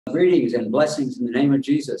Greetings and blessings in the name of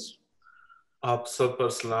Jesus. आप सब पर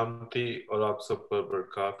सलामती और आप सब पर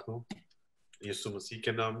बरकत हो यीशु मसीह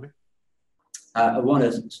के नाम में। I want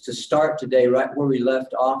to start today right where we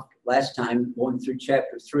left off last time, going through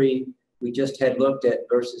chapter 3. We just had looked at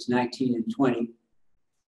verses 19 and 20.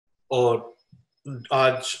 और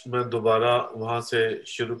आज मैं दोबारा वहां से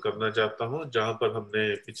शुरू करना चाहता हूं जहां पर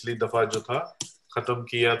हमने पिछली दफा जो था खत्म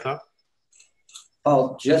किया था।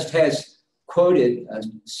 Paul just has quoted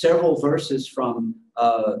several verses from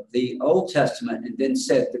the Old Testament and then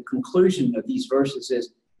said the conclusion of these verses is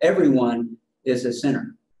everyone is a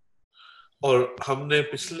sinner. और हमने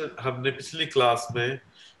पिछली क्लास में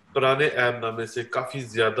पुराने ऐहदनामे से काफी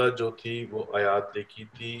ज्यादा जो थी वो आयात देखी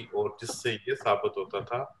थी और जिससे ये साबित होता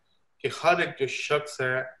था कि हर एक जो शख्स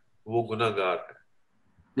है वो गुनाहगार है।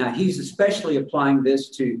 Now he's especially applying this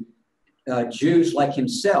to Jews like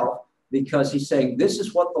himself because he's saying this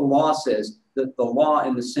is what the law says, that the law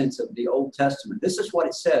in the sense of the Old Testament. This is what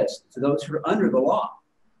it says to those who are under the law.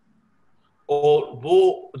 और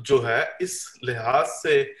वो जो है इस लिहाज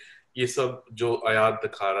से ये सब जो आयात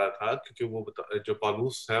दिखा रहा था क्योंकि वो जो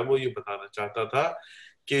पौलुस है वो ये बताना चाहता था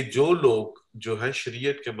कि जो लोग जो है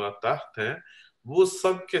शरीयत के मातहत हैं वो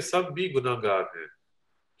सब के सब भी गुनाहगार हैं।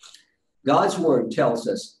 God's word tells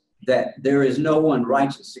us that there is no one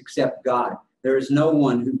righteous except God. There is no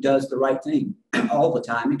one who does the right thing all the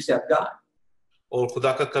time except God. और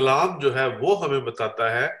खुदा का कलाम जो है वो हमें बताता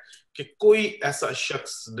है कि कोई ऐसा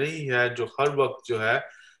शख्स नहीं है जो हर वक्त जो है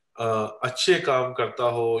अच्छे काम करता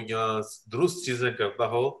हो या दुरुस्त चीजें करता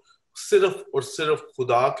हो। सिर्फ और सिर्फ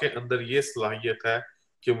खुदा के अंदर ये सलाहियत है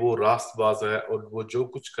कि वो रास्तबाज है और वो जो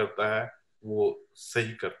कुछ करता है वो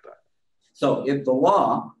सही करता है। So if the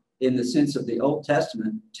law in the sense of the Old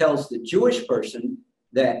Testament tells the Jewish person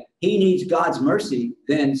that he needs God's mercy,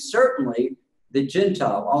 then certainly the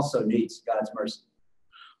Gentile also needs God's mercy.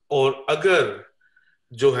 और अगर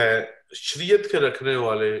जो है शरीयत के रखने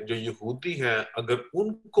वाले जो यहूदी हैं अगर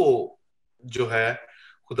उनको जो है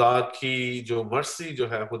खुदा की जो मर्सी जो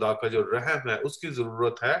है खुदा का जो रहम है उसकी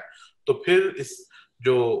जरूरत है तो फिर इस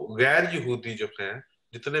जो गैर यहूदी जो हैं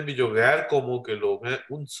जितने भी जो गैर कौमों के लोग हैं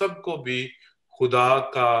उन सब को भी खुदा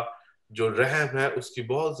का जो रहम है उसकी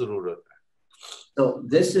बहुत जरूरत है। So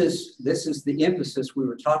this is the emphasis we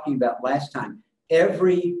were talking about last time.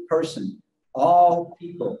 Every person, all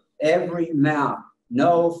people, every mouth,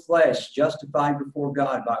 no flesh justified before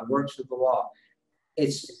God by works of the law.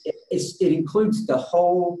 It includes the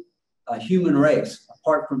whole human race,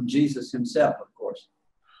 apart from Jesus himself, of course.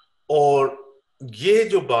 और ये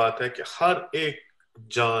जो बात है कि हर एक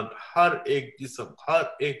जान, हर एक जिस्म,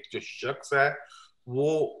 हर एक जो शख्स है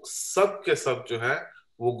वो सब के सब जो है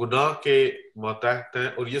वो गुनाह के मातहत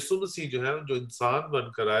हैं और यीशु मसीह जो है जो इंसान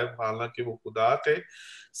बनकर आए हालांकि वो खुदा थे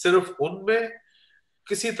सिर्फ उनमें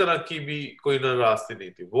किसी तरह की भी कोई ना रास्ते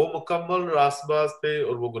नहीं थी। वो मुकम्मल रास्तबाज थे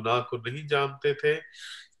और वो गुनाह को नहीं जानते थे।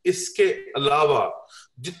 इसके अलावा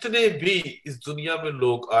जितने भी इस दुनिया में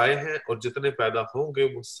लोग आए हैं और जितने पैदा होंगे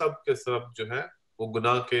वो सब के सब जो है वो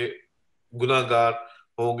गुनाहगार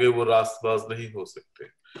होंगे, वो रास्तबाज नहीं हो सकते।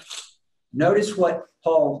 Notice what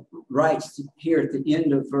Paul writes here at the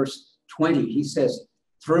end of verse 20. He says,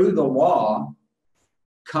 through the law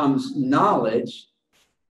comes knowledge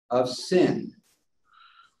of sin.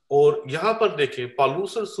 और यहाँ पर देखें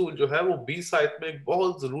पौलुस रसूल जो है वो 20 आयत में एक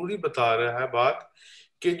बहुत जरूरी बता रहा है बात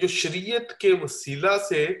कि जो शरीयत के वसीला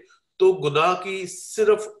से तो गुनाह की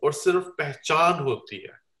सिर्फ और सिर्फ पहचान होती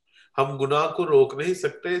है। हम गुनाह को रोक नहीं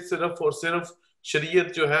सकते, सिर्फ और सिर्फ शरीयत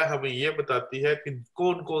जो है हमें ये बताती है कि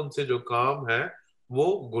कौन-कौन से जो काम है वो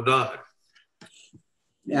गुनाह है।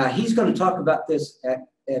 Now he's going to talk about this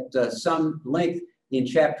at some length in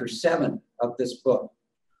chapter 7 of this book.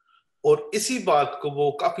 और इसी बात को वो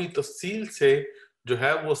काफी तफसील से जो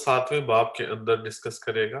है वो 7वें बाब के अंदर डिस्कस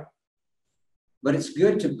करेगा। But it's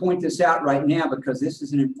good to point this out right now because this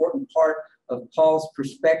is an important part of Paul's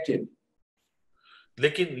perspective.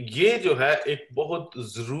 लेकिन ये जो है एक बहुत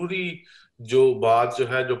जरूरी जो बात जो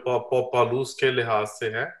है जो पौलुस के लिहाज से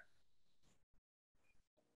है।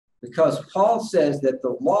 Because Paul says that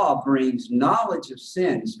the law brings knowledge of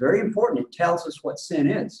sin. It's very important. It tells us what sin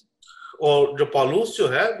is. और जो पौलुस जो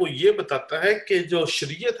है वो ये बताता है कि जो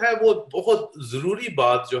शरीयत है वो बहुत जरूरी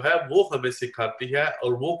बात जो है वो हमें सिखाती है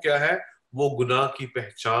और वो क्या है वो गुनाह की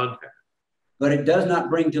पहचान है। But it does not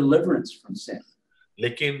bring deliverance from sin.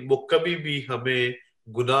 लेकिन वो कभी भी हमें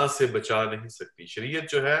गुनाह से बचा नहीं सकती। शरीयत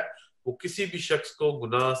जो है वो किसी भी शख्स को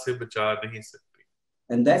गुनाह से बचा नहीं सकती।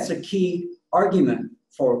 And that's a key argument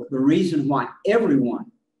for the reason why everyone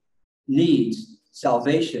needs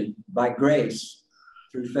salvation by grace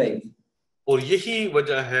through faith. और यही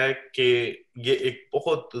वजह है कि ये एक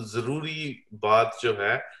बहुत जरूरी बात जो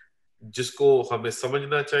है जिसको हमें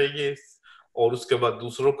समझना चाहिए और उसके बाद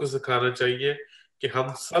दूसरों को सिखाना चाहिए कि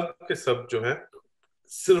हम सब के सब जो है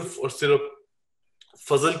सिर्फ और सिर्फ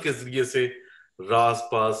फजल के जरिए से रास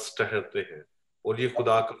पास ठहरते हैं और ये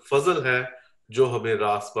खुदा का फजल है जो हमें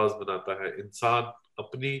रास पास बनाता है इंसान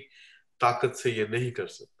अपनी ताकत से ये नहीं कर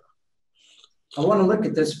सकता I want to look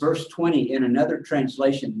at this verse 20 in another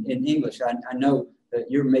translation in English. I know that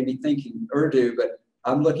you're maybe thinking Urdu, but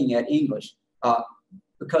I'm looking at English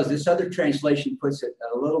because this other translation puts it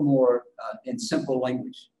a little more in simple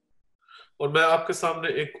language. और मैं आपके सामने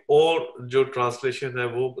एक और जो translation है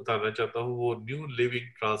वो बताना चाहता हूँ वो न्यू लिविंग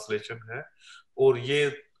ट्रांसलेशन है और ये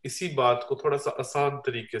इसी बात को थोड़ा सा आसान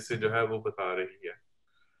तरीके से जो है वो बता रही है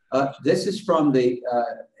This is from the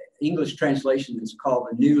English translation that's called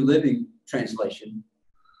the New Living Translation.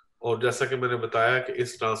 और जैसा कि मैंने बताया कि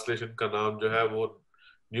इस ट्रांसलेशन का नाम जो है वो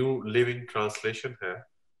न्यू लिविंग ट्रांसलेशन है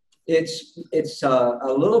It's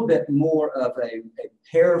a little bit more of a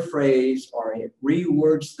paraphrase, or it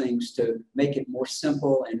rewords things to make it more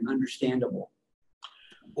simple and understandable.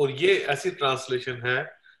 और ये ऐसी ट्रांसलेशन है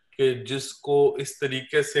कि जिसको इस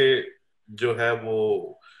तरीके से जो है वो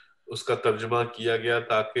उसका तर्जुमा किया गया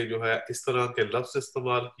ताकि जो है इस तरह के लफ्ज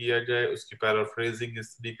इस्तेमाल किया जाए उसकी पैराफ्रेजिंग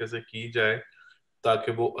इस तरीके से की जाए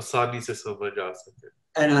ताकि वो आसानी से समझ आ सके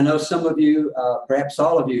And I know some of you, perhaps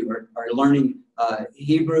all of you, are learning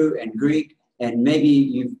Hebrew and Greek, and maybe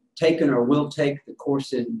you've taken or will take the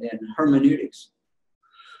course in hermeneutics.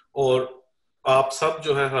 और आप सब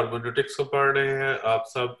जो है hermeneutics को पढ़ रहे हैं आप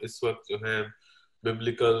सब इस वक्त जो है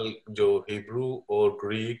biblical जो Hebrew और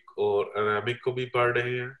Greek और Arabic को भी पढ़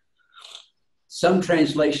रहे हैं Some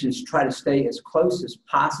translations try to stay as close as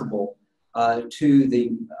possible to the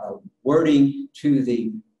wording, to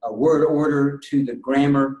the word order, to the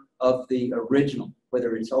grammar of the original,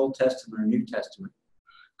 whether it's Old Testament or New Testament.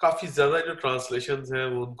 काफी ज्यादा जो translations हैं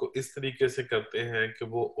वो उनको इस तरीके से करते हैं कि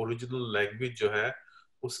वो ओरिजिनल लैंग्वेज जो है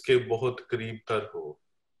उसके बहुत करीब तर हो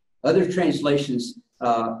Other translations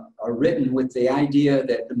are written with the idea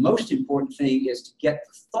that the most important thing is to get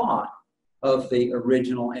the thought of the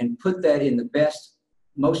original and put that in the best,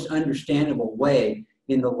 most understandable way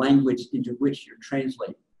in the language into which you're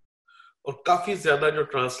translating. और काफी ज्यादा जो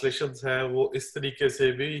translations हैं वो इस तरीके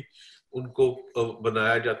से भी उनको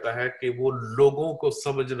बनाया जाता है कि वो लोगों को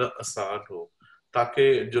समझना आसान हो ताकि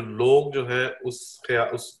जो लोग जो हैं उस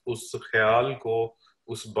ख्याल को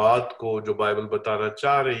उस बात को जो बाइबल बताना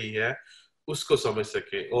चाह रही है उसको समझ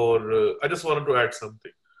सके और I just wanted to add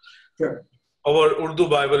something. Sure. Our Urdu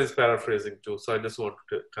Bible is paraphrasing too, so I just want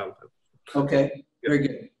to tell them. Okay, very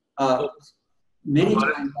good. Many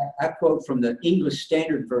times I quote from the English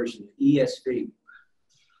Standard Version, ESV.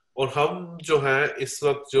 और हम जो हैं इस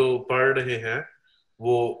वक्त जो पढ़ रहे हैं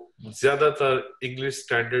वो ज्यादातर इंग्लिश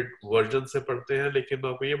स्टैंडर्ड वर्जन से पढ़ते हैं लेकिन मैं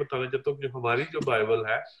आपको ये बताना चाहता हूँ कि जो हमारी जो बाइबल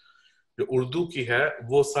है जो उर्दू की है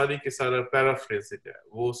वो सारी की सारा पैराफ्रेजिंग है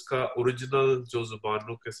वो उसका ओरिजिनल जो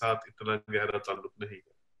जुबानों के साथ इतना गहरा ताल्लुक नहीं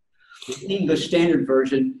है The English Standard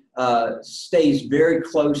Version stays very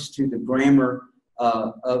close to the grammar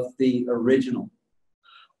of the original.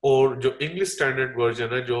 और जो इंग्लिश स्टैंडर्ड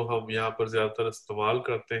वर्जन है जो हम यहाँ पर ज्यादातर इस्तेमाल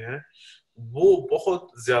करते हैं वो बहुत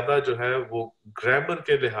ज्यादा जो है वो ग्रामर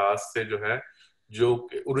के लिहाज से जो है जो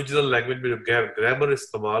ओरिजिनल लैंग्वेज में जो ग्रामर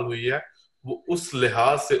इस्तेमाल हुई है वो उस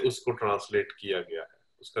लिहाज से उसको ट्रांसलेट किया गया है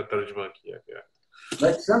उसका तर्जुमा किया गया है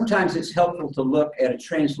But sometimes it's helpful to look at a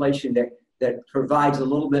translation that provides a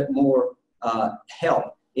little bit more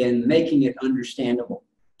help in making it understandable.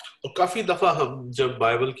 और काफी दफा हम जब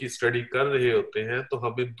बाइबल की स्टडी कर रहे होते हैं तो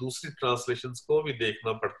हमें दूसरी ट्रांसलेशंस को भी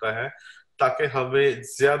देखना पड़ता है ताकि हमें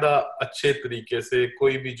ज्यादा अच्छे तरीके से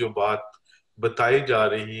कोई भी जो बात बताई जा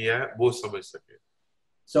रही है वो समझ सके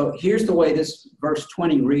So here's the way this verse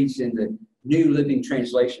 20 reads in the New Living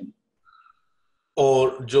Translation.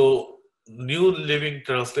 और जो न्यू लिविंग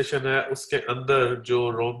ट्रांसलेशन है उसके अंदर जो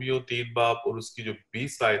रोमियो 3 बाब और उसकी जो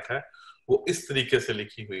 20 आयत है वो इस तरीके से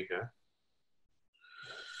लिखी हुई है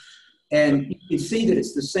And you can see that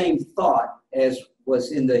it's the same thought as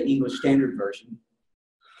was in the English Standard Version.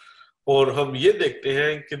 और हम ये देखते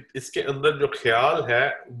हैं कि इसके अंदर जो ख्याल है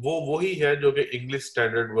वो वही है जो कि इंग्लिश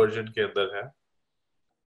स्टैंडर्ड वर्जन के अंदर है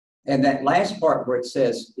And that last part where it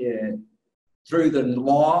says, through the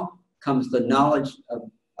law comes the knowledge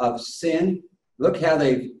of sin. Look how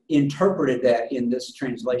they've interpreted that in this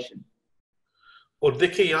translation. और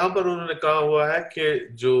देखिए यहाँ पर उन्होंने कहा हुआ है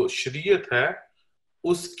कि जो शरीयत है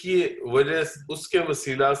उसकी वजह उसके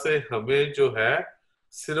वसीला से हमें जो है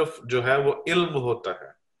सिर्फ जो है वो इल्म होता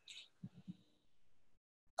है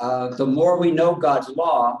The more we know God's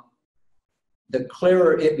law, the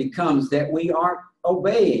clearer it becomes that we aren't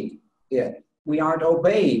obeying it. We aren't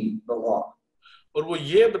obeying the law. और वो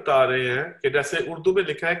ये बता रहे हैं कि जैसे उर्दू में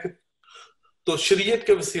लिखा है कि तो शरीयत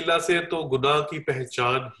के वसीला से तो गुनाह की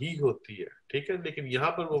पहचान ही होती है, ठीक है, लेकिन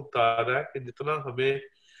यहाँ पर वो बता रहा है कि जितना हमें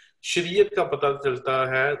शरीयत का पता चलता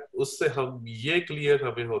है उससे हम ये क्लियर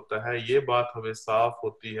हमें होता है, ये बात हमें साफ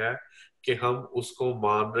होती है कि हम उसको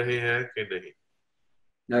मान रहे हैं कि नहीं.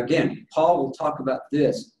 Now again, Paul will talk about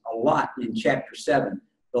this a lot in chapter 7.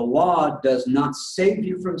 The law does not save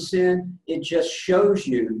you from sin, it just shows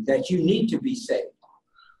you that you need to be saved.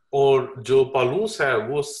 और जो पौलुस है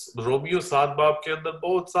वो रोमियो 7 बाब के अंदर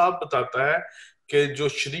बहुत साफ बताता है कि जो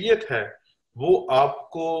शरीयत है वो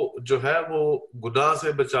आपको जो है वो गुनाह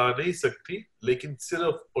से बचा नहीं सकती, लेकिन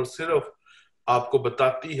सिर्फ और सिर्फ आपको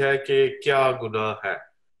बताती है कि क्या गुनाह है.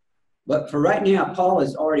 But for right now, Paul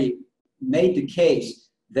has already made the case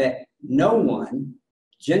that no one,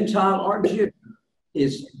 Gentile or Jew,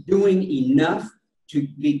 is doing enough to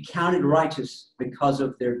be counted righteous because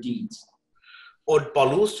of their deeds. और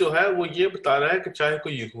पौलुस जो है वो ये बता रहा है कि चाहे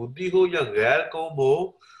कोई यहूदी हो या गैर कौम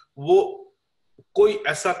हो, वो कोई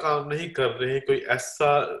ऐसा काम नहीं कर रहे, कोई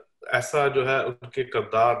ऐसा जो है उनके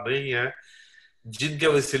किरदार नहीं है जिनके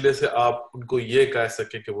वसीले से आप उनको ये कह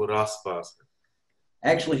सके कि वो रास्तबाज है.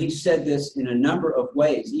 Actually, he said this in a number of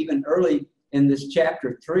ways. Even early in this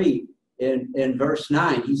chapter 3, in verse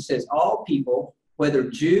 9, he says, all people, whether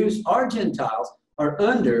Jews or Gentiles, are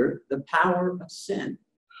under the power of sin.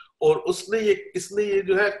 और इसने ये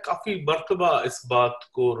जो है काफी मर्तबा इस बात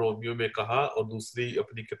को रोमियो में कहा और दूसरी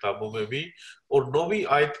अपनी किताबों में भी, और 9वीं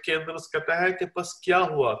आयत के अंदर उसका कहता है कि बस क्या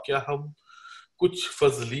हुआ, क्या हम कुछ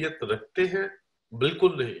फजलियत रखते हैं?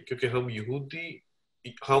 बिल्कुल नहीं, क्योंकि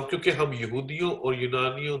हम यहूदियों और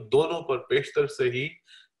यूनानियों दोनों पर पेशतर से ही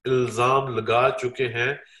इल्जाम लगा चुके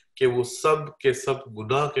हैं कि वो सब के सब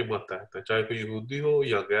गुनाह के मतहत है, चाहे कोई यहूदी हो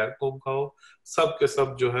या गैर कौम का हो, सब के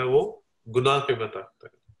सब जो है वो गुनाह के मतहत है.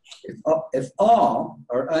 If all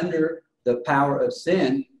are under the power of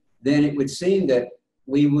sin, then it would seem that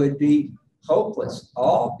we would be hopeless.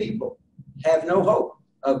 All people have no hope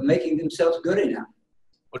of making themselves good enough.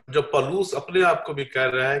 और जब पौलुस अपने आप को भी कह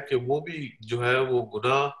रहा है कि वो भी जो है वो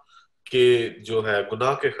गुनाह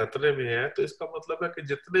के खतरे में है, तो इसका मतलब है कि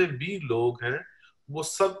जितने भी लोग हैं वो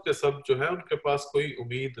सब के सब जो है उनके पास कोई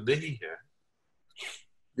उम्मीद नहीं है.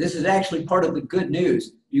 This is actually part of the good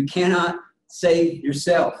news. You cannot save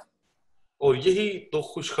yourself. और यही तो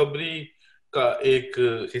खुशखबरी का एक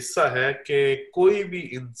हिस्सा है कि कोई भी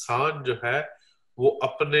इंसान जो है वो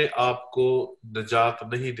अपने आप को निजात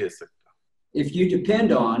नहीं दे सकता. If you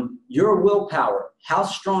depend on your willpower, how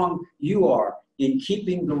strong you are in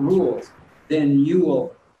keeping the rules, then you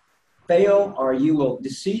will fail or you will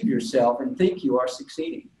deceive yourself and think you are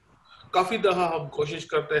succeeding. काफी दफा हम कोशिश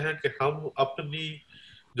करते हैं कि हम अपनी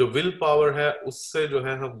जो विल पावर है उससे जो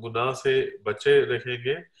है हम गुनाह से बचे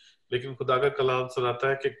रहेंगे, लेकिन खुदा का कलाम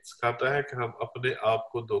सिखाता है कि हम अपने आप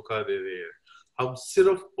को धोखा दे रहे हैं. हम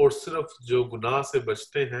सिर्फ और सिर्फ जो गुनाह से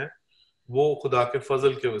बचते हैं वो खुदा के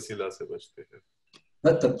फजल के वसीला से बचते हैं.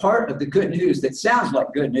 But the part of the good news that sounds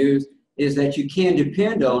like good news is that you can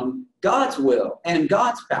depend on God's will and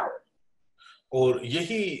God's power. और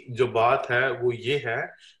यही जो बात है वो ये है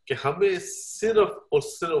कि हमें सिर्फ और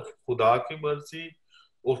सिर्फ खुदा की मर्जी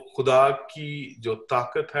और खुदा की जो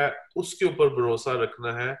ताकत है उसके ऊपर भरोसा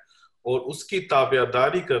रखना है और उसकी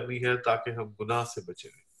ताबेदारी करनी है ताकि हम गुनाह से बचे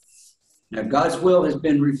रहें. Now God's will has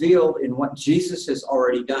been revealed in what Jesus has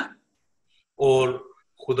already done. और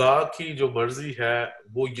खुदा की जो मर्जी है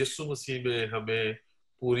वो यीशु मसीह में हमें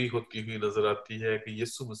पूरी होती हुई नजर आती है कि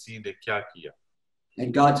यीशु मसीह ने क्या किया.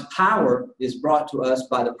 And God's power is brought to us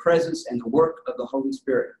by the presence and the work of the Holy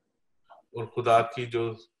Spirit. और खुदा की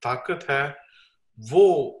जो ताकत है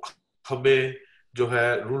वो हमें जो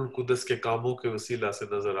है रूह कुदस के कामों के वसीला से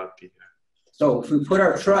नजर आती है. So if we put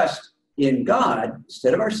our trust in God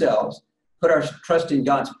instead of ourselves, put our trust in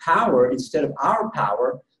God's power instead of our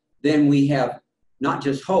power, then we have not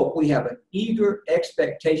just hope, we have an eager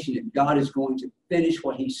expectation that God is going to finish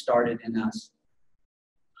what He started in us.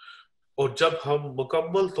 और जब हम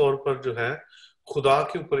मुकम्मल तौर पर जो है खुदा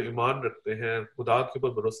के ऊपर ईमान रखते हैं, खुदा के ऊपर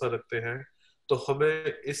भरोसा रखते हैं, तो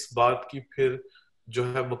हमें इस बात की फिर जो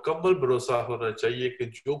है मुकम्मल भरोसा होना चाहिए कि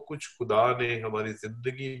जो कुछ खुदा ने हमारी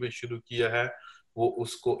जिंदगी में शुरू किया है वो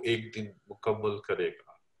उसको एक दिन मुकम्मल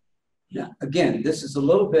करेगा. Now, again, this is a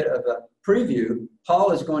little bit of a preview.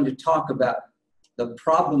 Paul is going to talk about the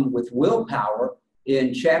problem with willpower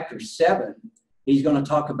in chapter 7. He's going to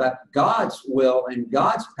talk about God's will and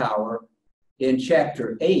God's power in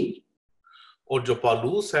chapter 8. और जो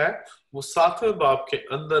पौलुस है वो 7वें बाब के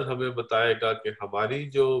अंदर हमें बताएगा कि हमारी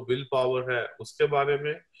जो विल पावर है उसके बारे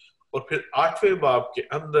में, और फिर 8वें बाब के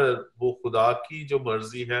अंदर वो खुदा की जो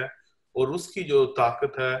मर्जी है और उसकी जो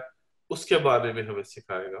ताकत है उसके बारे में हमें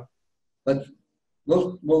सिखाएगा. But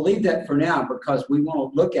we'll leave that for now because we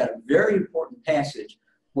want to look at a very important passage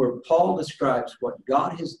where Paul describes what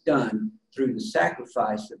God has done through the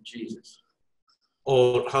sacrifice of Jesus.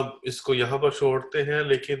 और हम इसको यहाँ पर छोड़ते हैं,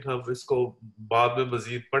 लेकिन हम इसको बाद में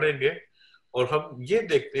मजीद पढ़ेंगे. और हम ये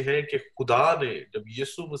देखते हैं कि खुदा ने जब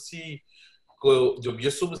यीशु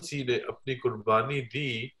मसीह ने अपनी कुर्बानी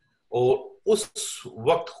दी, और उस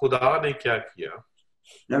वक्त खुदा ने क्या किया.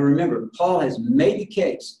 Now remember, Paul has made the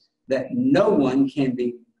case that no one can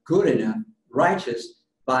be good enough, righteous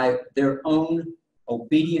by their own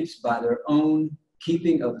obedience, by their own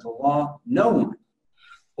keeping of the law. No one.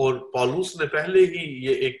 और पौलुस ने पहले ही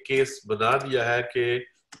ये एक केस बना दिया है कि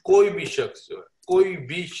कोई भी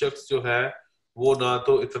शख्स जो है वो ना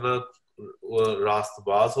तो इतना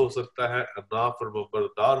रास्तबाज हो सकता है, ना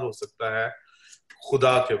फरमाबरदार हो सकता है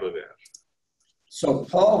खुदा के बगैर. So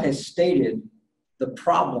Paul has stated the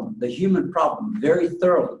problem, the human problem, very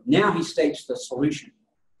thoroughly. Now he states the solution.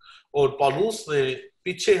 और पौलुस ने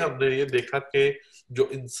पीछे हमने ये देखा कि जो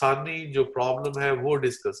इंसानी जो प्रॉब्लम है वो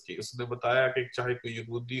डिस्कस की. उसने बताया कि चाहे कोई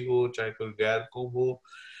यहूदी हो, चाहे कोई गैर कौम हो,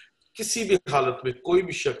 किसी भी हालत में कोई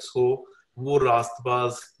भी शख्स हो, वो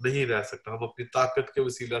रास्तबाज नहीं रह सकता. हम अपनी ताकत के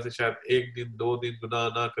वसीला से शायद 1 दिन 2 दिन गुनाह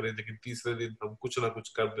ना करें, लेकिन तीसरे दिन हम कुछ ना कुछ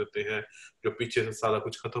कर देते हैं जो पीछे से सारा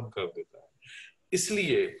कुछ खत्म कर देता है.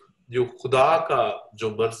 इसलिए जो खुदा का जो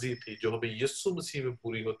मर्जी थी, जो हमें यीशु मसीह में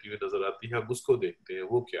पूरी होती हुई नजर आती है, हम उसको देखते हैं.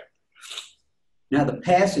 वो क्या है? Now the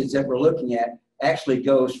passage that we're looking at actually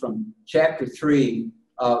goes from chapter 3,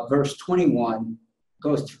 verse 21,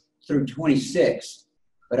 goes through 26.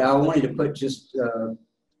 But I wanted to put just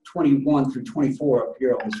 21 through 24 up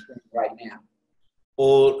here on the screen right now.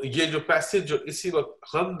 और ये जो पैसेज जो इसी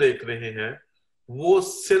वक्त हम देख रहे हैं, वो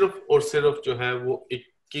सिर्फ और सिर्फ जो है वो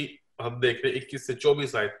हम देख रहे हैं 21 से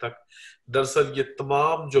 24 आयत तक. दरअसल ये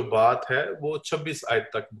तमाम जो बात है वो 26 आयत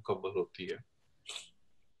तक मुकम्मल होती है.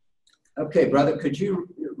 Okay, brother, could you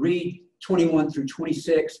read 21 through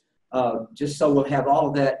 26, just so we'll have all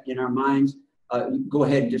of that in our minds? Go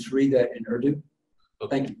ahead and just read that in Urdu. Okay.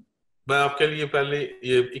 Thank you. मैं आपके लिए पहले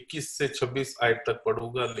ये 21 से 26 आयत तक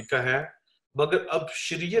पढ़ूंगा. लिखा है, मगर अब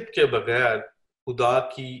शरीयत के बगैर खुदा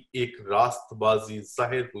की एक रास्तबाजी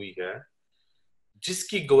जाहिर हुई है,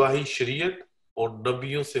 जिसकी गवाही शरीयत और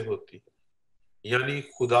नबियों से होती है, यानी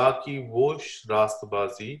खुदा की वो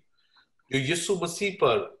रास्तबाजी जो यीशु मसीह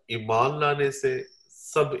पर ईमान लाने से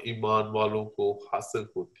सब ईमान वालों को हासिल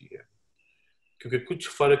होती है, क्योंकि कुछ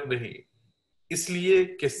फर्क नहीं, इसलिए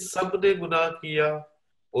कि सब ने गुनाह किया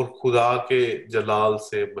और खुदा के जलाल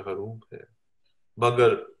से महरूम है,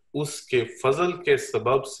 मगर उसके फजल के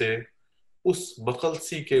सबब से उस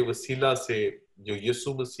मखलसी के वसीला से जो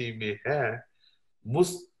यीशु मसीह में है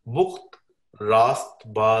मुक्त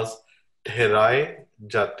रास्तबाज ठहराए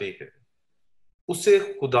जाते हैं. उसे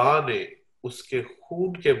खुदा ने उसके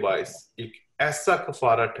खून के बायस एक ऐसा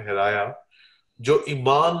कफारा ठहराया जो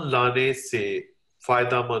ईमान लाने से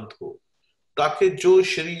फायदामंद हो, ताकि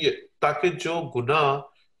जो गुनाह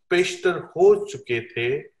पेशतर हो चुके थे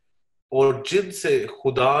और जिनसे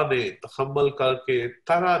खुदा ने तहम्मुल करके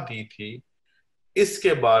तरह दी थी,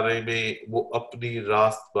 इसके बारे में वो अपनी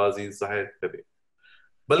रास्तबाजी जाहिर करे,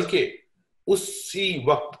 बल्कि उसी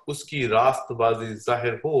वक्त उसकी रास्तबाजी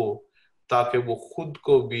जाहिर हो ताकि वो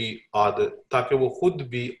खुद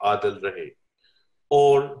भी आदल रहे,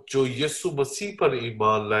 और जो यीशु मसीह पर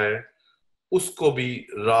ईमान लाए उसको भी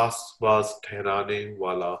रास्तबाज ठहराने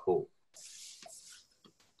वाला हो.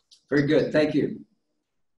 Very good, thank you.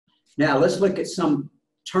 Now let's look at some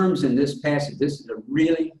terms in this passage. This is a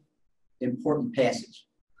really important passage.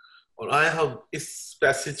 और आए हम इस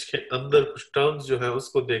पैसेज के अंदर कुछ टर्म्स जो है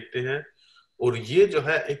उसको देखते हैं, और ये जो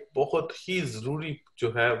है एक बहुत ही जरूरी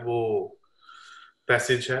जो है वो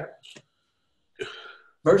पैसेज है.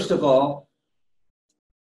 First of all,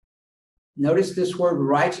 notice this word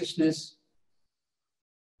righteousness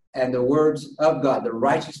and the words of God, the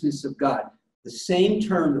righteousness of God. The same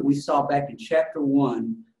term that we saw back in chapter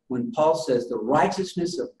 1 when Paul says the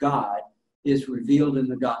righteousness of God is revealed in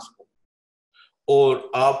the gospel.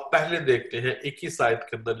 और आप पहले देखते हैं 21 आयत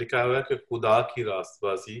के अंदर लिखा हुआ है कि खुदा की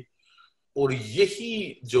रास्तबाजी, और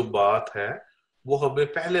यही जो बात है वो हमें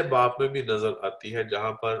पहले बाब में भी नजर आती है,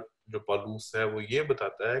 जहां पर जो पौलुस है वो ये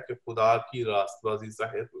बताता है कि खुदा की रास्तबाजी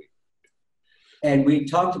जाहिर हुई. And we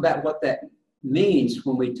talked about what that means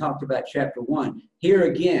when we talked about chapter 1. Here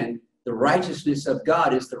again, the righteousness of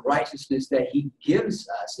God is the righteousness that he gives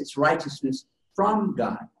us. It's righteousness from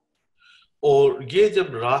God. और ये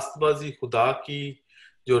जब रास्तबाजी खुदा की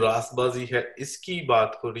जो रास्तबाजी है इसकी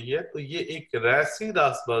बात हो रही है, तो ये एक ऐसी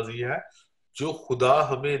रास्तबाजी है जो खुदा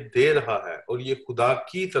हमें दे रहा है और ये खुदा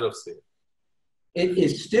की तरफ से। It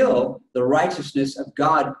is still the righteousness of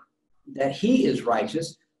God that He is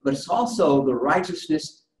righteous, but it's also the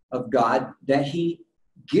righteousness of God that He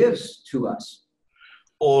gives to us.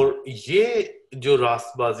 और ये जो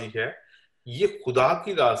रास्तबाजी है, ये खुदा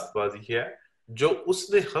की रास्तबाजी है जो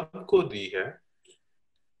उसने हमको दी है।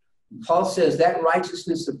 Paul says that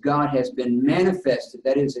righteousness of God has been manifested.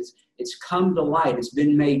 That is, it's come to light. It's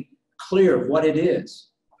been made clear of what it is.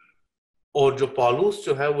 और जो पौलुस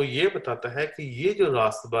जो है वो ये बताता है कि ये जो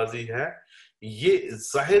रास्तबाजी है ये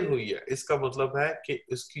जाहिर हुई है। इसका मतलब है कि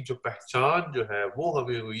उसकी जो पहचान जो है वो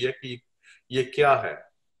हमें हुई है कि ये क्या है।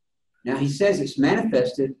 Now he says it's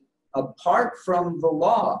manifested apart from the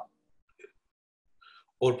law.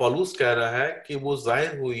 और पौलुस कह रहा है कि वो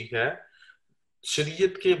जाहिर हुई है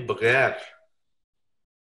शरीयत के बगैर।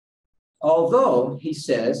 Although he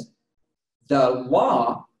says the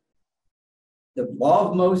law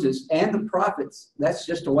of Moses and the prophets, that's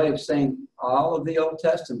just a way of saying all of the Old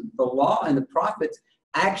Testament. The law and the prophets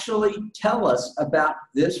actually tell us about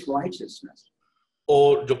this righteousness.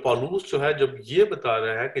 और जो पौलुस जो है जब ये बता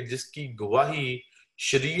रहा है कि जिसकी गवाही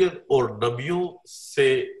शरीयत और नबियों से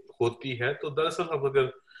होती है, तो दरअसल हम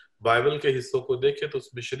अगर बाइबल के हिस्सों को देखें तो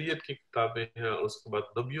उसमें शरीयत की किताबें हैं और उसके बाद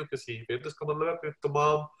नबियों के सहीफे। तो इसका मतलब है कि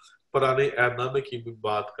तमाम पुराने ऐहदनामे की भी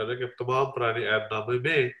बात कर रहे हैं कि तमाम पुराने ऐहदनामे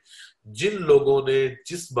में जिन लोगों ने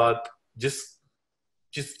जिस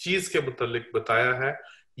चीज के मुतालिक बताया है,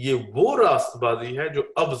 ये वो रास्तबाजी है जो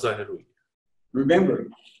अब जाहिर हुई। Remember,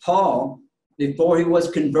 Paul, before he was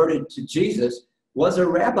converted to Jesus, was a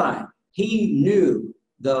rabbi. He knew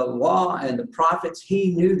the law and the prophets.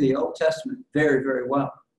 He knew the Old Testament very, very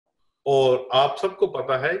well. और आप सबको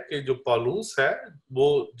पता है कि जो पौलुस है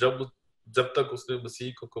वो जब तक उसने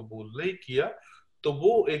मसीह को कबूल नहीं किया तो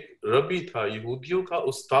वो एक रबी था, यहूदियों का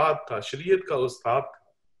उस्ताद था, शरीयत का उस्ताद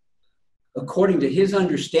था। According to his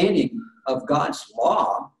understanding of God's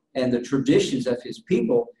law and the traditions of his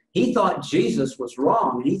people, he thought Jesus was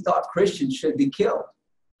wrong and he thought Christians should be killed.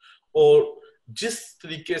 और जिस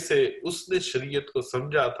तरीके से उसने शरीयत को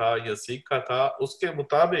समझा था या सीखा था, उसके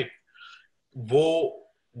मुताबिक वो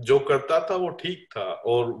जो करता था वो ठीक था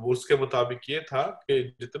और उसके मुताबिक ये था कि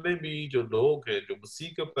जितने भी जो लोग हैं जो मसीह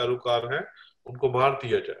के पैरोकार हैं उनको मार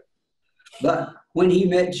दिया जाए। But when he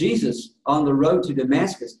met Jesus on the road to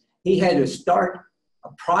Damascus, he had to start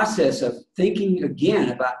a process of thinking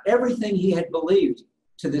again about everything he had believed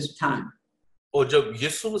to this time. और जब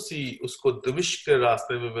यीशु मसीह उसको दमिश्क के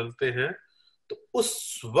रास्ते में मिलते हैं तो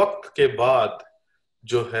उस वक्त के बाद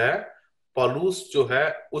जो है पौलुस जो है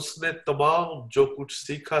उसने तमाम जो कुछ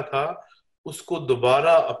सीखा था उसको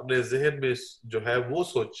दोबारा अपने ज़हन में जो है वो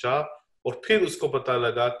सोचा और फिर उसको पता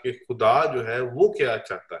लगा कि खुदा जो है वो क्या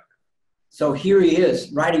चाहता है। So here he is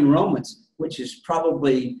writing Romans, which is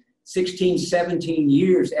probably 16, 17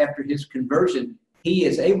 years after his conversion. He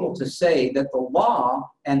is able to say that the law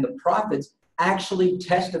and the prophets actually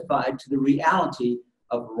testified to the reality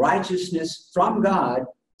of righteousness from God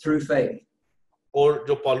through faith. और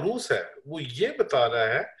जो पौलुस है वो ये बता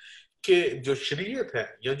रहा है कि जो शरीयत है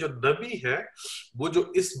या जो नबी है वो जो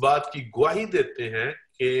इस बात की गवाही देते हैं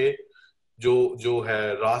कि जो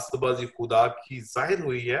है रास्तबाजी खुदा की जाहिर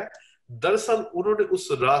हुई है, दरअसल उन्होंने उस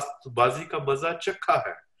रास्तबाजी का मजा चखा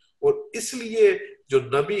है और इसलिए जो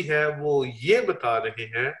नबी है वो ये बता रहे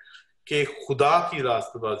हैं कि खुदा की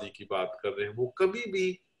रास्तबाजी की बात कर रहे हैं, वो कभी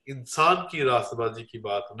भी इंसान की रास्तबाजी की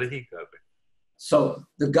बात नहीं कर रहे। So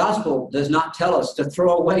the gospel does not tell us to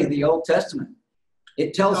throw away the Old Testament.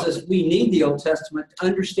 It tells us we need the Old Testament to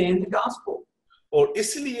understand the gospel. और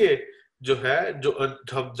इसलिए जो है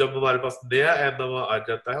जब हमारे पास नया ऐहदनामा आ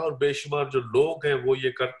जाता है और बेशुमार जो लोग हैं वो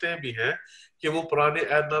ये करते भी हैं कि वो पुराने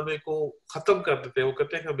ऐहदनामे को खत्म कर देते हैं, वो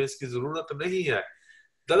कहते हैं कि हमें इसकी जरूरत नहीं है।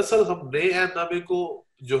 दरअसल हम नए ऐहदनामे को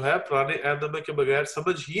जो है पुराने ऐहदनामे के बगैर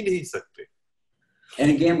समझ ही नहीं सकते। And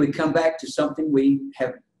again we come back to something we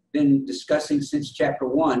have been discussing since chapter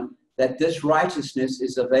 1, that this righteousness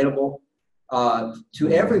is available to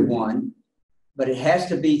everyone, but it has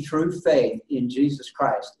to be through faith in Jesus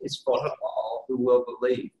Christ. It's for all who will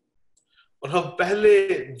believe. और हम पहले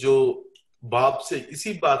जो बाब से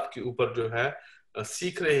इसी बात के ऊपर जो है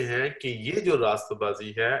सीख रहे हैं कि ये जो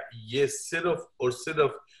रास्तबाजी है ये सिर्फ और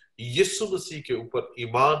सिर्फ यीशु मसीह के ऊपर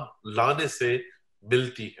ईमान लाने से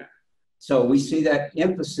मिलती है। So we see that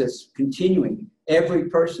emphasis continuing. Every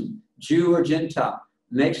person, Jew or Gentile,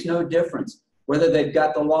 makes no difference whether they've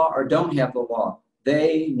got the law or don't have the law.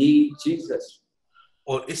 They need Jesus.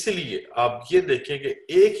 और इसलिए आप ये देखें कि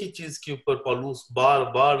एक ही चीज के ऊपर पौलुस बार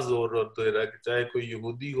बार जोर दे रहा है कि चाहे कोई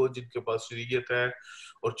यहूदी हो जिनके पास शरीयत है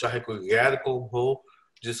और चाहे कोई गैर कौम हो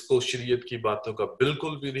जिसको शरीयत की बातों का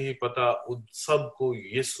बिल्कुल भी नहीं पता, उन सबको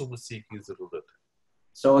यीशु मसीह की जरूरत है.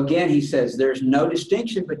 So again, he says there's no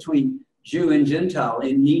distinction between Jew and Gentile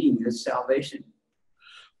in needing this salvation.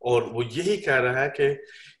 और वो यही कह रहा है कि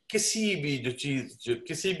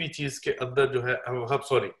किसी भी चीज के अंदर जो है हम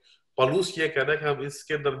सॉरी पौलुस ये कह रहा है कि हम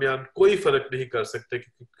इसके दरमियान कोई फर्क नहीं कर सकते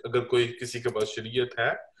कि अगर कोई किसी के पास शरीयत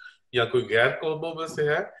है या कोई गैर कौमों में से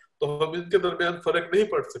है तो हम इनके दरमियान फर्क नहीं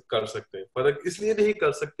कर सकते. फर्क इसलिए नहीं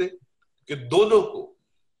कर सकते कि दोनों को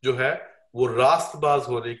जो है वो रास्तबाज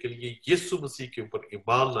होने के लिए यीशु मसीह के ऊपर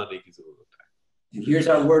ईमान लाने की जरूरत है. And here's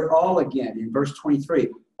our word all again in verse 23.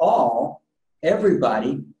 All,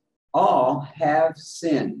 everybody, all have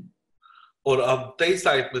sinned. और हम 23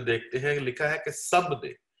 आयत में देखते हैं लिखा है कि सब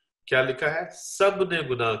ने, क्या लिखा है? सब ने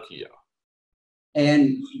गुनाह किया.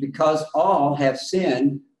 And because all have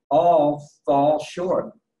sinned, all fall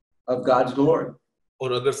short of God's glory.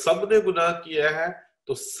 और अगर सब ने गुनाह किया है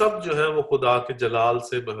तो सब जो है वो खुदा के जलाल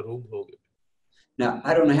से महरूम हो गए. Now,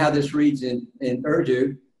 I don't know how this reads in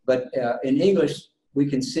Urdu, but in English, we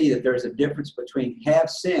can see that there's a difference between have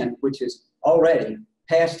sinned, which is already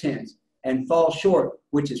past tense, and fall short,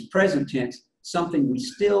 which is present tense, something we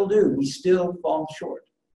still do. We still fall short.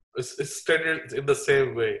 It's stated in the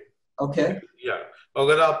same way. Okay. Yeah.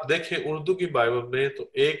 अगर आप देखें उर्दू की Bible में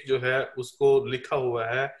तो एक जो है उसको लिखा हुआ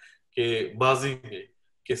है कि माजी में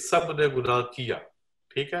कि सब ने गुनाह किया,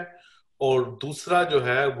 ठीक है, और दूसरा जो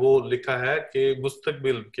है वो लिखा है कि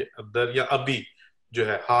मुस्तकबिल के अंदर या अभी जो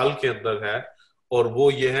है हाल के अंदर है, और वो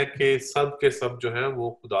ये है कि सब के सब जो है वो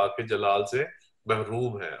खुदा के जलाल से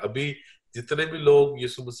महरूम है. अभी जितने भी लोग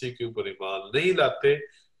यीशु मसीह के ऊपर ईमान नहीं लाते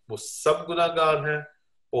वो सब गुनाहगार हैं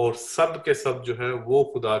और सब के सब जो है वो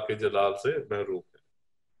खुदा के जलाल से महरूम है.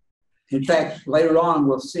 In fact, later on,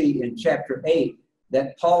 we'll see in chapter 8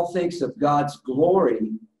 that Paul thinks of God's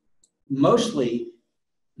glory mostly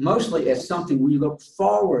as something we look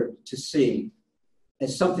forward to seeing,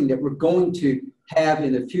 as something that we're going to have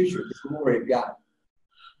in the future, the glory of God.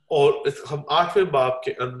 और हम 8वें बाब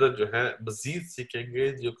के अंदर जो है मजीद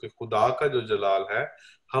सीखेंगे जो कि खुदा का जो जलाल है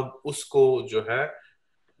हम उसको जो है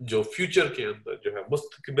जो फ्यूचर के अंदर जो है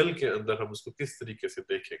मुस्तकबिल के अंदर हम उसको किस तरीके से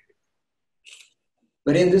देखेंगे.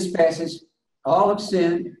 But in this passage, all have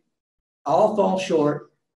sinned, all fall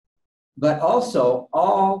short, but also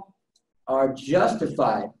all are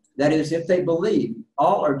justified. That is, if they believe,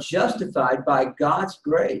 all are justified by God's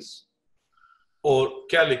grace. और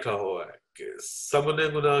क्या लिखा हुआ है कि सबने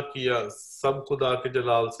गुनाह किया, सब खुदा के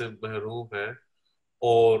जलाल से महरूम है,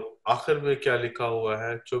 और आखिर में क्या लिखा हुआ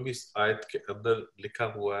है 24 आयत के अंदर लिखा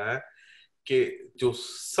हुआ है कि जो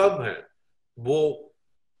सब है वो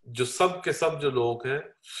जो सब के सब जो लोग हैं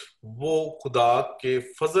वो खुदा के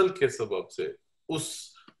फजल के सबब से उस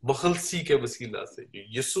मखलसी के वसीला से जो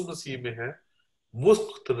यीशु मसीह में है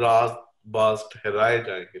मुफ्त राज़बाज़ ठहराए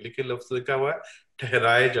जाएंगे. लेकिन लफ्ज़ लिखा हुआ है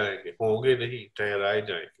ठहराए जाएंगे, होंगे नहीं, ठहराए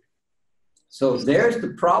जाएंगे. So there's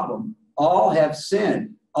the problem. All have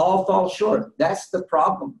sinned, all fall short. That's the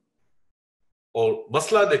problem. और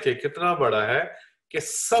मसला देखिए कितना बड़ा है कि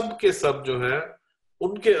सब के सब जो है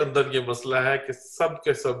उनके अंदर ये मसला है कि सब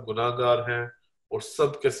के सब गुनाहगार हैं और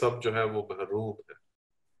सब के सब जो है वो महरूम है.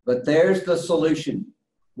 But there's the solution.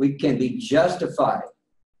 We can be justified.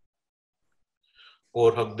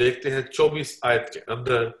 और हम देखते हैं 24 आयत के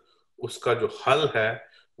अंदर उसका जो हल है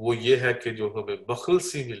वो ये है कि जो हमें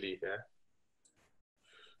मखलसी मिली है.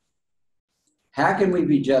 How can we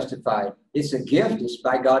be justified? It's a gift. It's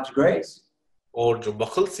by God's grace. और जो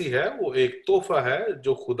मखलसी है वो एक तोहफा है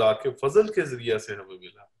जो खुदा के फजल के जरिए से हमें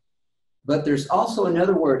मिला. But there's also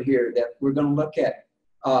another word here that we're going to look at.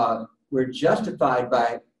 We're justified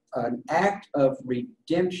by an act of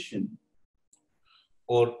redemption.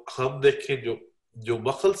 और हम देखें जो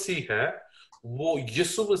मखलसी है वो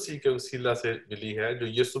यीशु मसीह के वसीला से मिली है. जो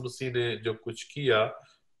यीशु मसीह ने जो कुछ किया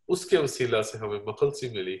उसके वसीला से हमें मखलसी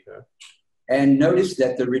मिली है. And notice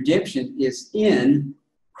that the redemption is in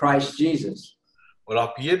Christ Jesus. और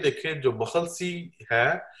आप ये देखें जो मखलसी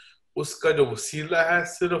है उसका जो वसीला है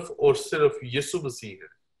सिर्फ और सिर्फ यीशु मसीह है.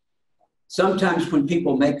 Sometimes when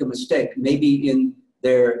people make a mistake, maybe in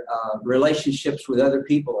their relationships with other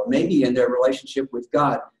people, or maybe in their relationship with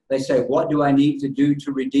God, they say, what do I need to do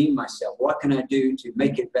to redeem myself? What can I do to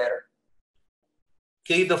make it better?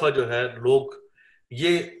 कई दफा जो है लोग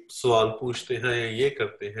ये सवाल पूछते हैं या ये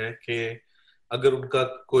करते हैं कि अगर उनका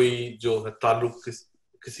कोई जो है ताल्लुक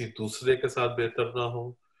किसी दूसरे के साथ बेहतर ना हो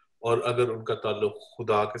और अगर उनका ताल्लुक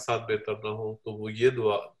खुदा के साथ बेहतर ना हो तो वो ये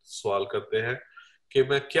सवाल करते हैं कि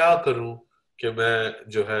मैं क्या करूं कि मैं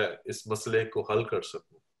जो है इस मसले को हल कर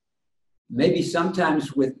सकूं. Maybe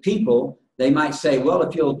sometimes with people, they might say, well,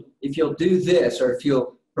 if you'll do this, or if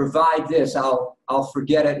you'll provide this, I'll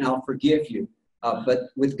forget it and I'll forgive you. But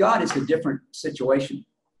with God, it's a different situation.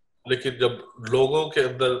 लेकिन जब लोगों के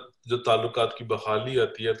अंदर जो ताल्लुकात की बहाली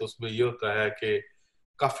आती है तो उसमें ये होता है कि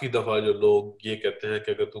काफी दफा जो लोग ये कहते हैं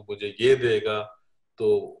कि अगर तुम मुझे ये देगा तो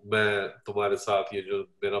मैं तुम्हारे साथ ये जो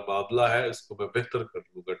मेरा मामला है इसको मैं बेहतर कर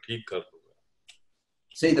लूंगा, ठीक कर लूंगा.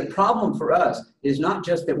 See, the problem for us is not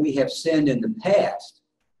just that we have sinned in the past,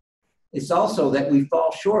 it's also that we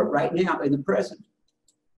fall short right now in the present.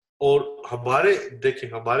 और हमारे देखिए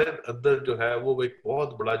हमारे अंदर जो है वो एक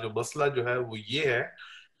बहुत बड़ा जो मसला जो है वो ये है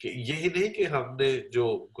कि यही नहीं कि हमने जो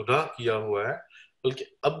गुनाह किया हुआ है बल्कि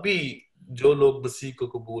अब भी जो लोग मसीह को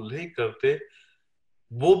कबूल नहीं करते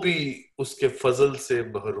वो भी उसके फजल से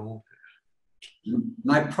महरूम है.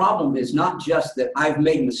 My problem is not just that I've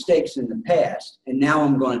made mistakes in the past and now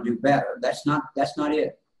I'm going to do better. That's not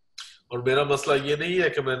it. और मेरा मसला ये नहीं है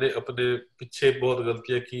कि मैंने अपने पीछे बहुत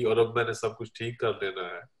गलतियां की और अब मैंने सब कुछ ठीक कर लेना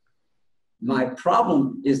है. My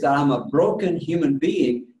problem is that I'm a broken human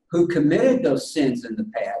being who committed those sins in the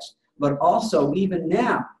past, but also even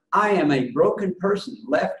now, I am a broken person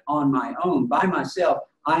left on my own, by myself.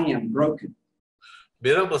 I am broken.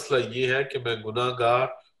 मेरा मसला ये है कि मैं गुनाहगार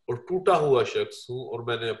और टूटा हुआ शख्स हूँ और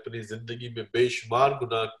मैंने अपनी जिंदगी में बेशुमार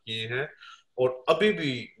गुनाह किए हैं और अभी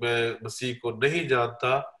भी मैं मसीह को नहीं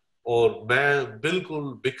जानता और मैं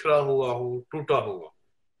बिल्कुल बिखरा हुआ हूँ, टूटा हुआ.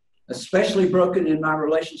 Especially broken in my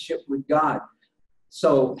relationship with God.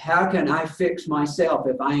 So how can I fix myself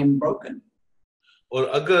if I am broken? और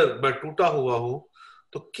अगर मैं टूटा हुआ हूँ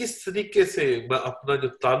तो किस तरीके से मैं अपना जो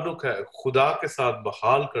ताल्लुक है खुदा के साथ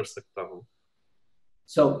बहाल कर सकता हूँ.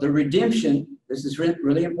 So the redemption, this is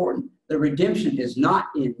really important. The redemption is not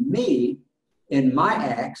in me, in my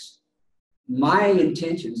acts, my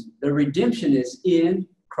intentions. The redemption is in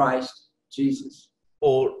Christ Jesus.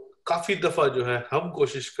 और काफी दफा जो है हम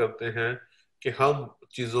कोशिश करते हैं कि हम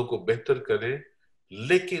चीजों को बेहतर करें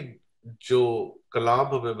लेकिन जो कलाम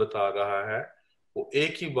हमें बता रहा है वो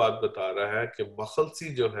एक ही बात बता रहा है कि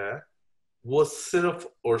मखलसी जो है वो सिर्फ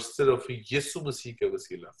और सिर्फ यीशु मसीह के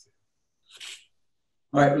वसीला से.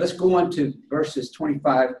 All right, let's go on to verses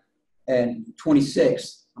 25 and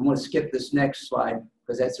 26. I'm going to skip this next slide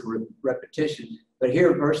because that's a repetition. But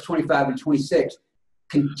here, verse 25 and 26,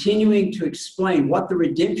 continuing to explain what the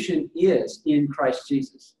redemption is in Christ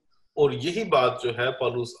Jesus. और यही बात जो है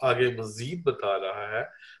पौलुस आगे मजीद बता रहा है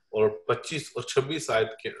और 25 और 26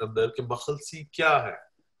 आयत के अंदर कि मखलसी क्या है.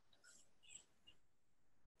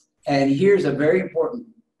 And here's a very important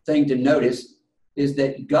thing to notice is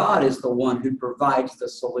that God is the one who provides the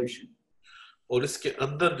solution. और इसके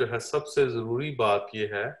अंदर जो है सबसे जरूरी बात ये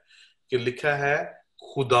है कि लिखा है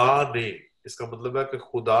खुदा ने. इसका मतलब है कि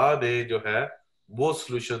खुदा ने जो है वो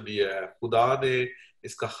सॉल्यूशन दिया है, खुदा ने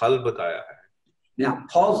इसका हल बताया है. Now,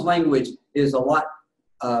 Paul's language is a lot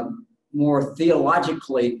more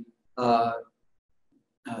theologically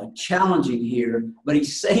challenging here, but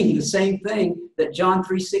he's saying the same thing that John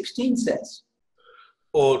 3:16 says.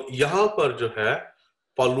 और यहाँ पर जो है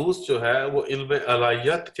पौलुस जो है वो इल्म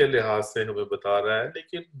अलायत के लिहाज से हमें बता रहा है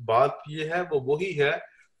लेकिन बात ये है वो वही है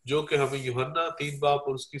जो कि हमें यूहन्ना 3 बाब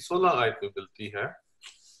और उसकी 16 आयत में मिलती है.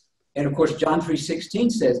 And of course, John 3:16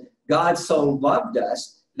 says, God so loved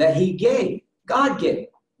us that he gave. God gave.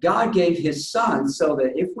 God gave his son so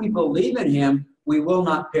that if we believe in him, we will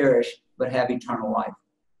not perish, but have eternal life.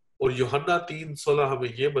 और यूहन्ना 3:16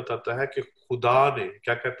 हमें ये बताता है कि खुदा ने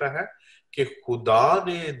क्या कहता है कि खुदा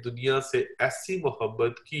ने दुनिया से ऐसी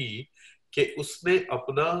मोहब्बत की कि उसने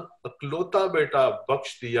अपना अकलौता बेटा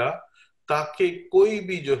बख्श दिया ताकि कोई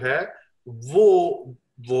भी जो है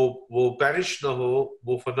वो पेरिश ना हो,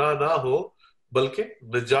 वो फना ना हो बल्कि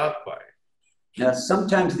निजात पाए. Now,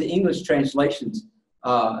 sometimes the English translations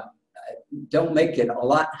don't make it a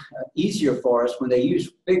lot easier for us when they use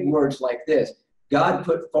big words like this. God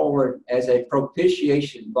put forward as a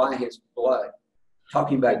propitiation by his blood,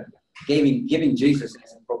 talking about giving Jesus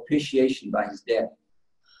as a propitiation by his death.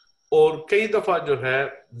 और कई दफा जो है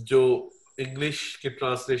जो English के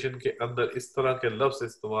translation के अंदर इस तरह के लफ्ज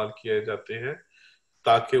इस्तेमाल किए जाते हैं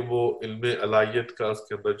ताकि वो इल्म अलायत का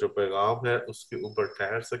उसके अंदर जो पैगाम है उसके ऊपर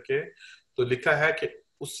ठहर सके. तो लिखा है कि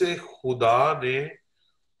उसे खुदा ने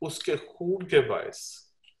उसके खून के बायस.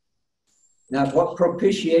 Now, what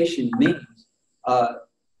propitiation means,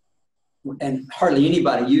 and hardly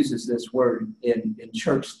anybody uses this word in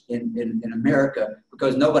church in America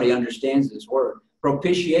because nobody understands this word.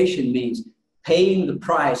 Propitiation means paying the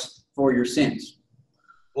price for your sins.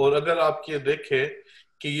 और अगर आप ये देखें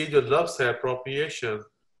कि ये जो लफ्ज है appropriation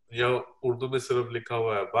या उर्दू में सिर्फ लिखा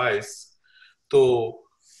हुआ है 22, तो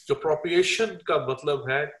जो appropriation का मतलब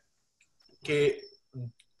है कि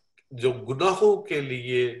जो गुनाहों के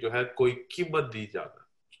लिए जो है कोई कीमत दी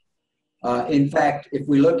जाना. In fact, if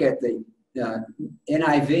we look at the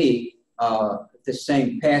NIV, the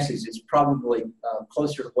same passage, it's probably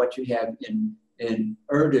closer to what you have in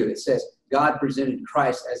Urdu. It says, God presented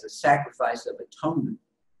Christ as a sacrifice of atonement.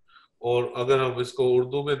 और अगर हम इसको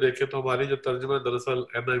उर्दू में देखें तो हमारी जो तर्जुमा दरअसल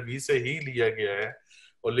NIV से ही लिया गया है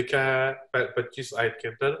और लिखा है 25 आयत के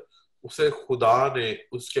अंदर, उसे खुदा ने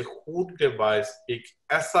उसके खून के बायस एक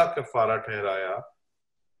ऐसा कफारा ठहराया.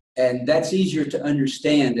 And that's easier to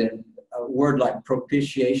understand than a word like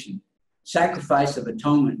propitiation. Sacrifice of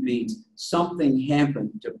atonement means something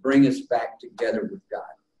happened to bring us back together with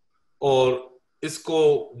God. और इसको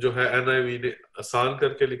जो है NIV ने आसान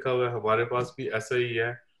करके लिखा हुआ है, हमारे पास भी ऐसा ही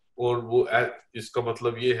है, और वो इसका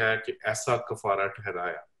मतलब ये है कि ऐसा कफारा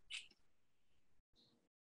ठहराया.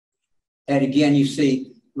 And again, you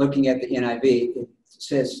see, looking at the NIV, it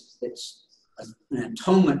says it's an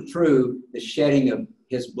atonement through the shedding of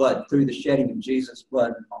his blood, through the shedding of Jesus'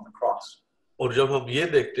 blood on the cross. और जब हम ये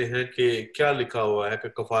देखते हैं कि क्या लिखा हुआ है कि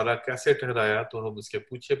कफारा कैसे ठहराया, तो हम इसके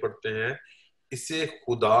पीछे पढ़ते हैं, इसे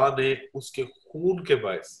खुदा ने उसके खून के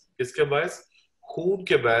बायस, किसके बायस? खून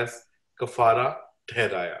के बायस कफारा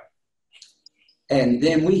ठहराया. And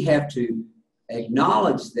then we have to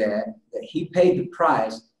acknowledge that he paid the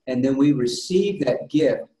price, and then we receive that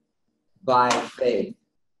gift by faith.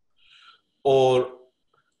 और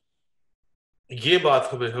ये बात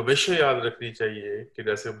हमें हमेशा याद रखनी चाहिए कि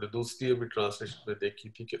जैसे हमने दूसरी अभी ट्रांसलेशन में देखी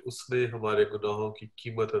थी कि उसने हमारे गुनाहों की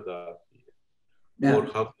कीमत अदा की है,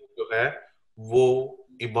 और हम जो है वो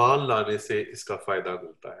ईमान लाने से इसका फायदा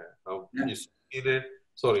मिलता है. हम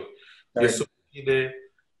यीशु ने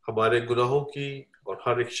हमारे गुनाहों की और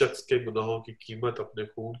हर एक शख्स के गुनाहों की कीमत अपने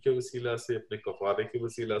खून के वसीला से, अपने कफारे के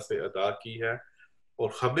वसीला से अदा की है,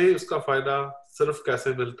 और हमें उसका फायदा सिर्फ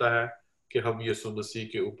कैसे मिलता है कि हम यीशु मसीह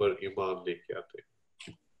के ऊपर ईमान लेके आते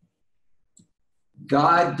हैं.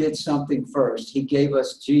 God did something first. He gave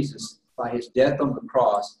us Jesus by his death on the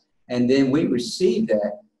cross, and then we receive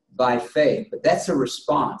that by faith. But that's a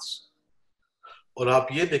response. और आप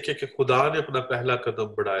ये देखिए कि खुदा ने अपना पहला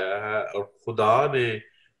कदम बढ़ाया है और खुदा ने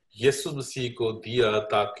यीशु मसीह को दिया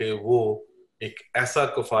ताकि वो एक ऐसा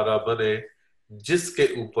कफारा बने जिसके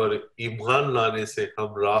ऊपर ईमान लाने से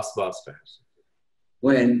हम रासबास रह सकें.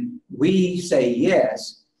 When we say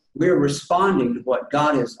yes, we're responding to what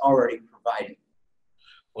God has already provided.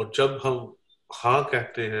 और जब हम हाँ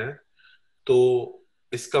कहते हैं तो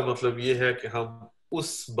इसका मतलब ये है कि हम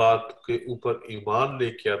उस बात के ऊपर ईमान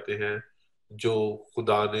लेके आते हैं जो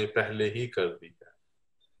खुदा ने पहले ही कर दी है.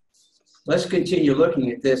 Let's continue looking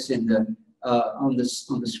at this in the on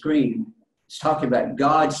the screen. It's talking about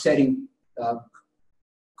God setting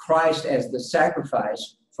Christ as the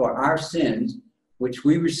sacrifice for our sins, which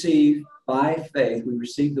we receive by faith. We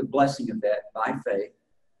receive the blessing of that by faith.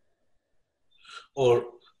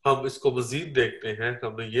 और हम इसको मजीद देखते हैं.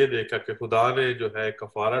 हमने ये देखा कि खुदा ने जो है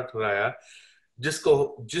कफारा ठहराया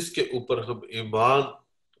जिसके ऊपर हम ईमान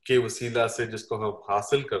के वसीला से जिसको हम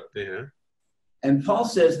हासिल करते हैं. And Paul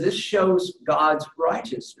says this shows God's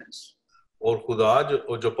righteousness. और खुदा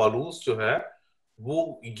जो पौलुस जो है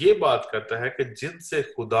वो ये बात करता है कि जिनसे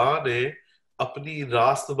खुदा ने अपनी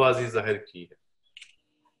रास्तबाजी जाहिर की है.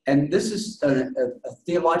 And this is a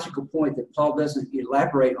theological point that Paul doesn't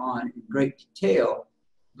elaborate on in great detail,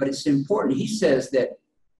 but it's important. He says that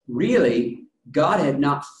really God had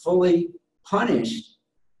not fully punished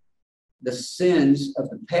the sins of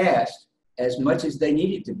the past as much as they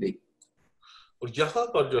needed to be. और यहाँ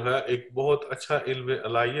पर जो है एक बहुत अच्छा इल्म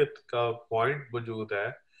अलायत का पॉइंट मौजूद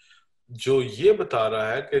है जो ये बता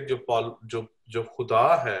रहा है कि जो खुदा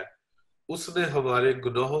है उसने हमारे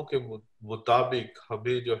गुनाहों के मुताबिक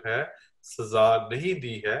हमें जो है सजा नहीं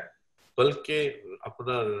दी है, बल्कि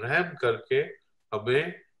अपना रहम करके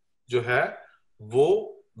हमें जो है वो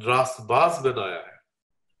रास्तबाज बनाया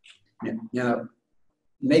है. Now,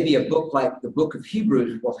 maybe a book like the book of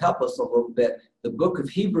Hebrews will help us a little bit. The book of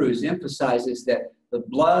Hebrews emphasizes that the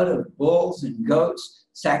blood of bulls and goats,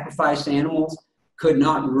 sacrificed animals, could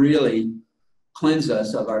not really cleanse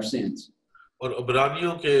us of our sins. और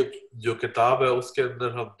इब्रानियों के जो किताब है उसके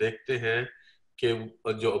अंदर हम देखते हैं कि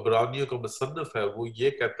जो इब्रानियों का मुसन्निफ है वो ये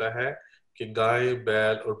कहता है कि गाय,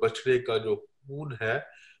 बैल और बछड़े का जो खून है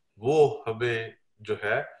वो हमें जो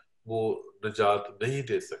है वो निजात नहीं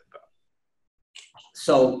दे सकता.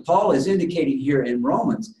 So Paul is indicating here in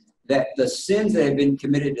Romans that the sins that have been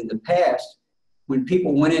committed in the past, when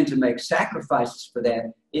people went in to make sacrifices for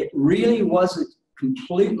that, it really wasn't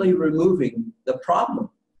completely removing the problem.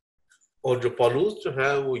 और जो पौलुस जो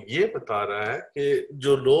है वो ये बता रहा है कि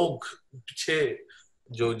जो लोग पीछे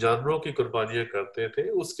जो जानवरों की कुर्बानियां करते थे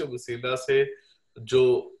उसके वसीला से जो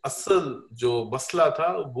असल जो मसला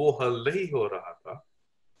था वो हल नहीं हो रहा था.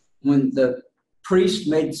 When the priest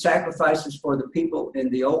made sacrifices for the people in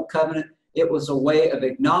the old covenant, it was a way of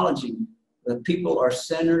acknowledging the people are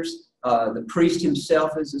sinners. The priest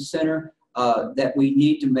himself is a sinner, that we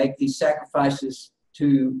need to make these sacrifices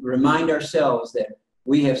to remind ourselves that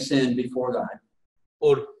we have sinned before God.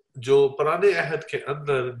 और जो पुराने अहद के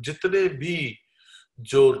अंदर जितने भी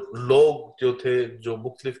जो लोग जो थे जो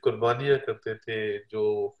मुख्तलिफ कुर्बानियां करते थे,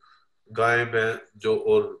 जो गाय में जो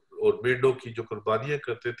और मेंढों की जो कुर्बानियां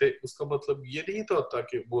करते थे, उसका मतलब ये नहीं तो होता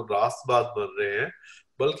कि वो रास्तबाज बन रहे हैं,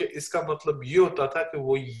 बल्कि इसका मतलब ये होता था कि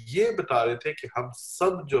वो ये बता रहे थे कि हम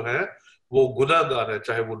सब जो है वो गुनाहगार हैं,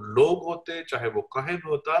 चाहे वो लोग होते, चाहे वो काहिन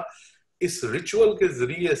होता. इस रिचुअल के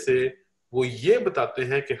जरिए से वो ये बताते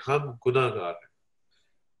हैं कि हम गुनाहगार हैं.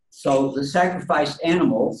 So the sacrificed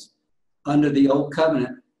animals under the old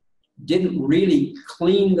covenant didn't really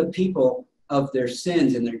clean the people of their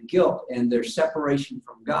sins and their guilt and their separation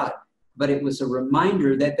from God, but it was a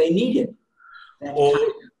reminder that they needed that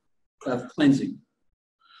kind of cleansing.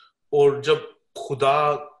 और जब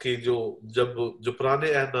खुदा के जो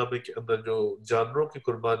पुराने अहदनामे के अंदर जो जानवरों की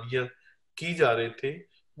कुर्बानियां की जा रहे थे,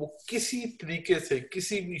 वो किसी तरीके से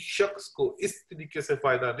किसी भी शख्स को इस तरीके से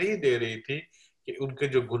फायदा नहीं दे रही थी कि उनके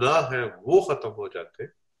जो गुनाह हैं वो खत्म हो जाते.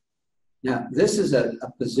 Now, this is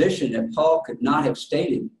a position that Paul could not have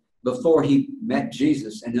stated before he met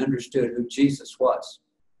Jesus and understood who Jesus was.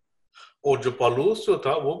 और जो पौलुस जो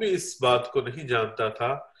था वो भी इस बात को नहीं जानता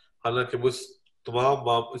था, हालांकि वो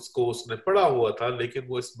तमाम इसको उसने पढ़ा हुआ था, लेकिन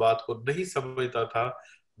वो इस बात को नहीं समझता था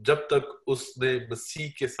जब तक उसने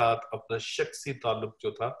मसीह के साथ अपना शख्सी ताल्लुक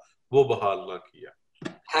जो था वो बहाल ना किया.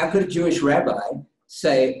 How could a Jewish rabbi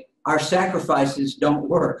say, our sacrifices don't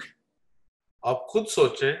work? आप खुद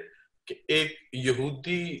सोचें कि एक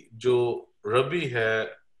यहूदी जो रबी है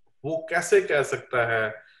वो कैसे कह सकता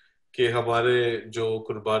है कि हमारे जो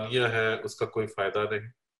कुर्बानियां हैं उसका कोई फायदा नहीं.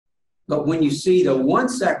 But when you see the one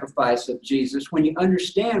sacrifice of Jesus, when you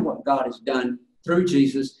understand what God has done through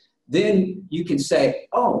Jesus, then you can say,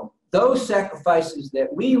 oh, those sacrifices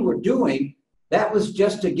that we were doing, that was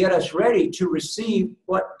just to get us ready to receive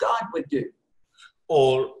what God would do.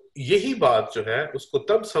 और यही बात जो है उसको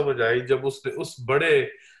तब समझ आई जब उसने उस बड़े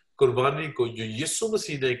कुर्बानी को जो यीशु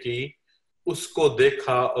मसीह ने की उसको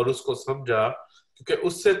देखा और उसको समझा, क्योंकि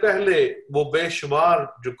उससे पहले वो बेशुमार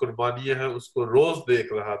जो कुर्बानियां हैं उसको रोज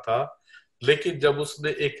देख रहा था, लेकिन जब उसने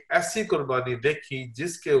एक ऐसी कुर्बानी देखी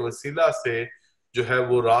जिसके वसीला से जो है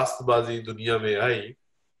वो रास्तबाजी दुनिया में आई.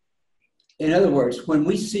 In other words, when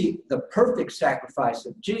we see the perfect sacrifice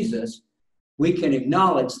of Jesus, we can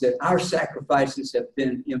acknowledge that our sacrifices have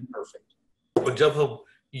been imperfect. और जब हम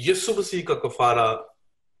यीशु मसीह का कफारा,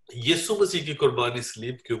 यीशु मसीह की कुर्बानी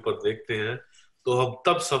सलीब के ऊपर देखते हैं, तो हम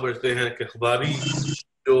तब समझते हैं कि हमारी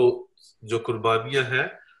जो कुर्बानियां हैं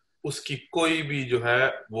उसकी कोई भी जो है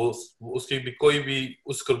वो उसकी भी कोई भी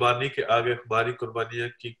उस कुर्बानी के आगे हमारी कुर्बानियां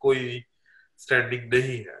की कोई स्टैंडिंग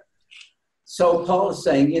नहीं है. So Paul is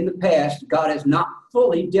saying, in the past, God has not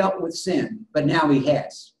fully dealt with sin, but now he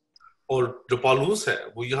has. और जो पौलुस है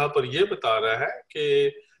वो यहाँ पर ये बता रहा है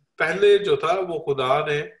कि पहले जो था वो खुदा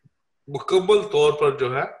ने मुकम्मल तौर पर जो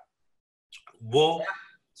है वो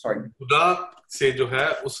खुदा से जो है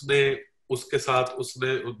उसने उसके साथ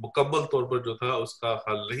उसने मुकम्मल तौर पर जो था उसका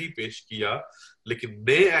हल नहीं पेश किया, लेकिन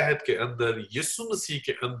नए अहद के अंदर यीशु मसीह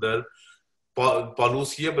के अंदर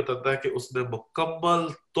पौलुस ये बताता है कि उसने मुकम्मल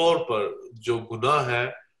तौर पर जो गुनाह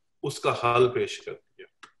है उसका हल पेश कर दिया.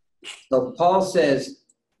 So Paul says,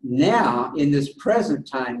 now in this present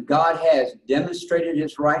time, God has demonstrated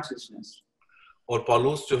his righteousness. और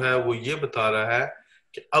पौलुस जो है वो ये बता रहा है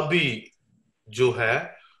कि अभी जो है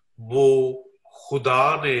वो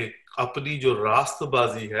खुदा ने अपनी जो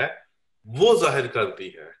रास्तबाजी है वो जाहिर कर दी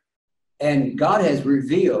है. And God has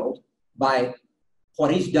revealed by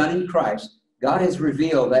what he's done in Christ, God has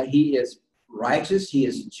revealed that he is righteous, he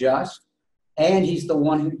is just, and he's the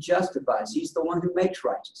one who justifies. He's the one who makes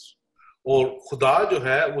righteous. और खुदा जो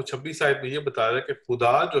है वो 26 आयत में ये बता रहा है कि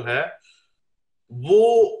खुदा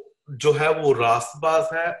जो है वो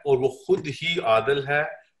रास्तबाज है और वो खुद ही आदिल है,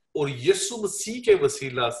 और यीशु मसीह के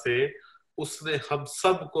वसीला से उसने हम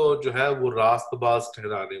सब को जो है वो रास्तबाज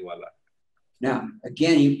ठहराने वाला है. Now,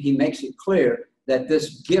 again, he makes it clear that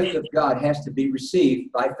this gift of God has to be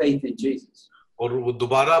received by faith in Jesus. और वो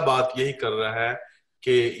दोबारा बात यही कर रहा है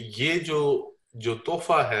कि ये जो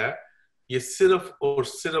तोहफा है ये सिर्फ और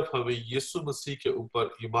सिर्फ हमें यीशु मसीह के ऊपर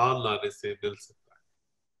ईमान लाने से मिल सकता है.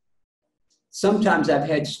 Sometimes I've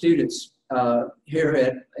had students here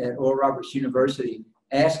at Oral Roberts University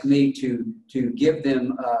ask me to give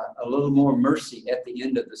them a little more mercy at the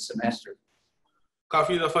end of the semester.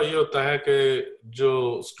 काफी दफा ये होता है कि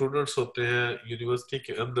जो स्टूडेंट्स होते हैं यूनिवर्सिटी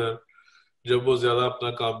के अंदर जब वो ज्यादा अपना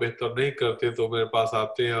काम बेहतर नहीं करते तो मेरे पास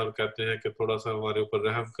आते हैं और कहते हैं कि थोड़ा सा हमारे ऊपर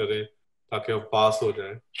रहम करें ताकि हम पास हो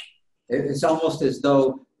जाएं. It's almost as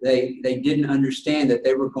though they didn't understand that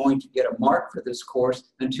they were going to get a mark for this course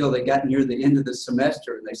until they got near the end of the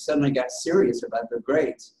semester and they suddenly got serious about their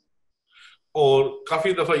grades. और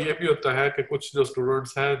काफी दफा ये भी होता है कि कुछ जो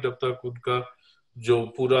स्टूडेंट्स हैं जब तक उनका जो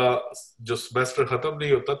पूरा जो सेमेस्टर खत्म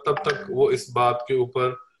नहीं होता तब तक वो इस बात के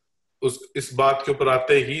ऊपर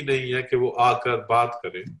आते ही नहीं है कि वो आकर बात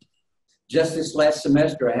करें. Just this last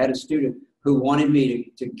semester, I had a student who wanted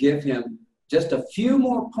me to give him just a few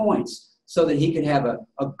more points so that he could have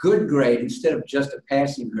a good grade instead of just a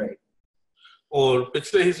passing grade. और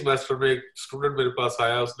पिछले ही semester में एक student मेरे पास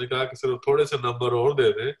आया, उसने कहा कि सिर्फ थोड़े से नंबर और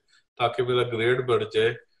दे दें ताकि मेरा ग्रेड बढ़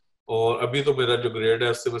जाए और अभी तो मेरा जो ग्रेड है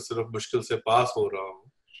उससे मैं सिर्फ मुश्किल से पास हो रहा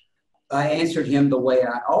हूँ. I answered him the way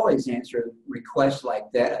I always answer requests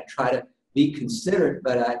like that. I try to be considerate,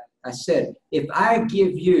 but I said, if I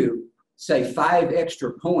give you, say, 5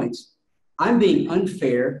 extra points, I'm being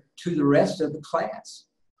unfair to the rest of the class.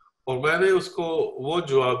 और मैंने उसको वो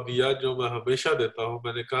जवाब दिया जो मैं हमेशा देता हूँ.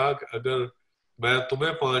 मैंने कहा कि अगर मैं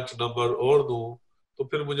तुम्हें 5 नंबर और दूं तो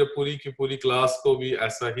फिर मुझे पूरी की पूरी क्लास को भी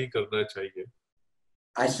ऐसा ही करना चाहिए.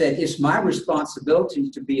 I said, it's my responsibility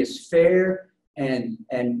to be as fair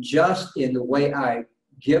and just in the way I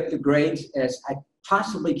give the grades as I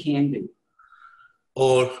possibly can be.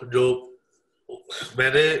 और जो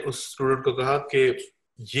मैंने उस स्टूडेंट को कहा कि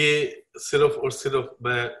ये सिर्फ और सिर्फ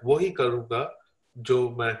मैं वही करूंगा जो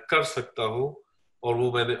मैं कर सकता हूँ और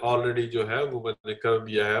वो मैंने ऑलरेडी जो है वो मैंने कर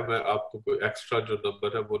दिया है. मैं आपको कोई एक्स्ट्रा जो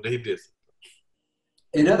नंबर है वो नहीं दे सकता.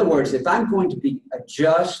 In other words, if I'm going to be a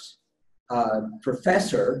just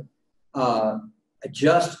professor, a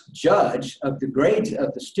just judge of the grades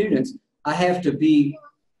of the students, I have to be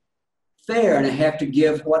fair and I have to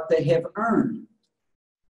give what they have earned.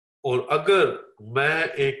 और अगर मैं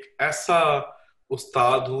एक ऐसा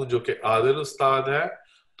उस्ताद हूँ जो कि आदिल उस्ताद है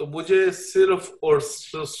तो मुझे सिर्फ और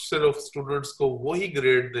सिर्फ स्टूडेंट्स को वही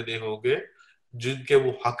ग्रेड देने होंगे जिनके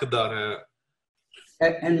वो हकदार हैं.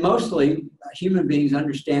 And mostly human beings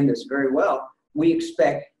understand this very well. We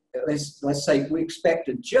expect, let's say, we expect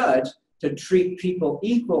a judge to treat people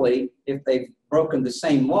equally. If they've broken the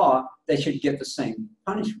same law, they should get the same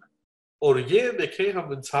punishment. और ये देखें,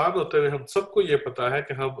 हम इंसान होते हुए हम सबको ये पता है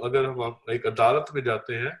कि अगर हम एक अदालत में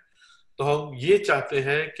जाते हैं तो हम ये चाहते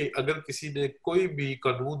हैं कि अगर किसी ने कोई भी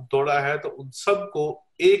कानून तोड़ा है तो उन सबको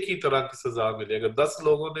एक ही तरह की सजा मिले. अगर 10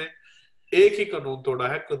 लोगों ने एक ही कानून तोड़ा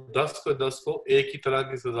है तो 10 को एक ही तरह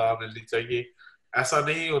की सजा मिलनी चाहिए. ऐसा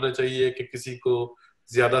नहीं होना चाहिए कि किसी को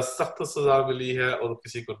ज्यादा सख्त सजा मिली है और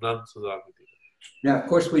किसी को नरम सजा मिली है. Now, of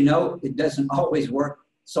course, we know it doesn't always work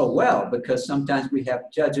so well because sometimes we have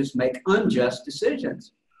judges make unjust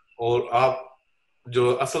decisions. और आप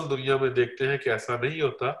जो असल दुनिया में देखते हैं कि ऐसा नहीं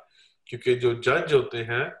होता क्योंकि जो जज होते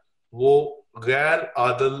हैं वो गैर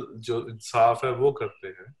आदल जो इंसाफ है वो करते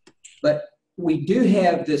हैं. But we do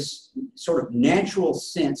have this sort of natural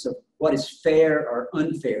sense of what is fair or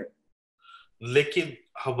unfair. लेकिन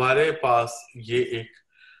हमारे पास ये एक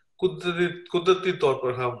कुदरती तौर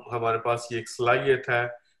पर हमारे पास ये एक सलाहियत है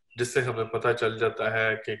जिससे हमें पता चल जाता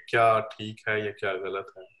है कि क्या ठीक है या क्या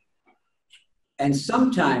गलत है. And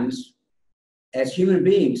sometimes, as human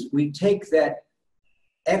beings, we take that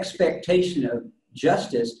expectation of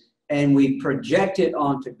justice and we project it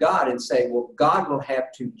onto God and say, well, God will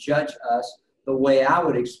have to judge us the way I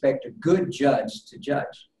would expect a good judge to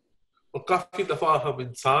judge. और काफी दफा हम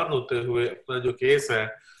इंसान होते हुए अपना जो case है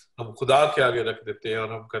हम खुदा के आगे रख देते हैं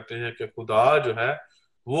और हम कहते हैं कि खुदा जो है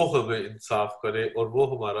वो हमें इंसाफ करे और वो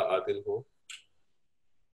हमारा आदिल हो.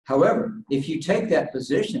 However, if you take that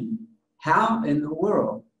position, how in the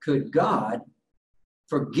world could God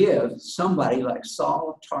forgive somebody like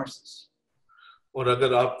Saul of Tarsus? और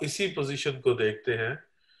अगर आप इसी पोजीशन को देखते हैं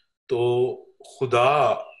तो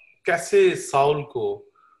खुदा कैसे साउल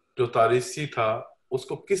को जो तारीसी था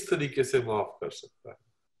उसको किस तरीके से माफ कर सकता है.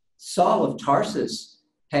 Saul of Tarsus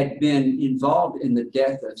had been involved in the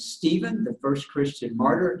death of Stephen, the first Christian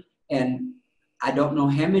martyr, and I don't know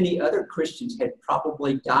how many other Christians had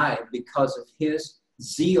probably died because of his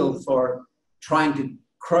zeal for trying to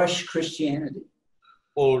crush Christianity.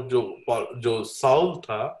 और जो Saul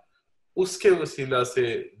था उसके वसीला से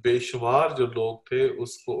बेशुमार जो लोग थे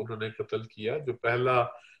उसको उन्होंने कत्ल किया. जो पहला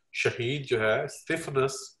शहीद जो है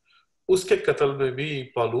स्टीफनस उसके कत्ल में भी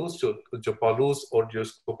पौलुस जो पौलुस और जो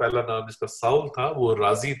उसको पहला नाम जिसका साउल था वो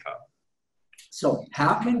राजी था. So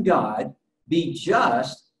how can God be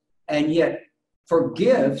just and yet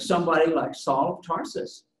forgive somebody like Saul of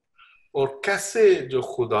Tarsus? और कैसे जो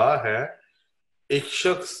खुदा है एक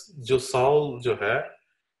शख्स जो साउल जो है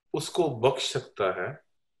उसको बख्श सकता है?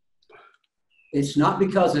 It's not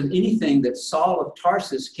because of anything that Saul of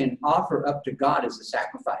Tarsus can offer up to God as a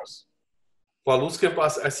sacrifice. पौलुस के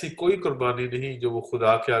पास ऐसी कोई कुर्बानी नहीं जो वो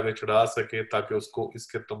खुदा के आगे चढ़ा सके ताकि उसको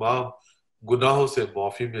इसके तमाम गुनाहों से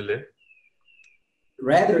माफी मिले.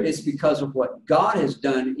 Rather, it's because of what God has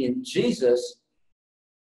done in Jesus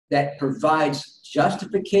that provides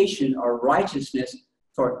justification or righteousness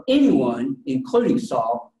for anyone, including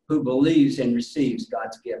Saul, who believes and receives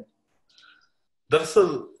God's gift. दरअसल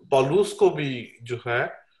पौलुस को भी जो है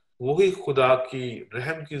वही खुदा की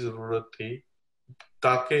रहम की जरूरत थी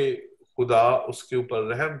ताकि खुदा उसके ऊपर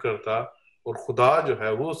रहम करता और खुदा जो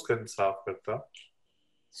है वो उसका इंसाफ करता.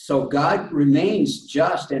 So God remains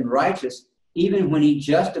just and righteous even when he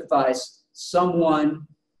justifies someone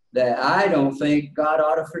that I don't think God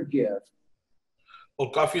ought to forgive.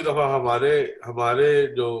 और काफी दफा हमारे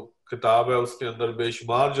जो किताब है उसके अंदर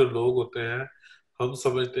बेशुमार जो लोग होते हैं हम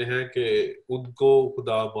समझते हैं कि उनको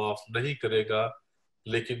खुदा माफ नहीं करेगा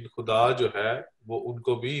लेकिन खुदा जो है वो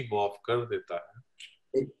उनको भी माफ कर देता है.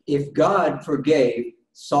 If God forgave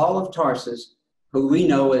Saul of Tarsus, who we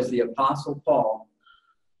know as the Apostle Paul,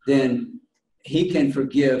 then he can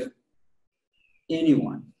forgive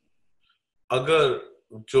anyone. अगर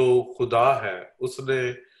जो खुदा है उसने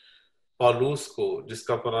पौलुस को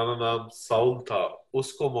जिसका पुराना नाम साउल था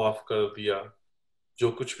उसको माफ कर दिया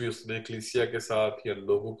जो कुछ भी उसने कलीसिया के साथ या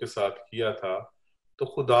लोगों के साथ किया था तो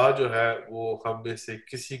खुदा जो है वो हम में से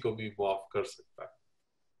किसी को भी माफ कर सकता है.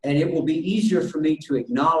 And it will be easier for me to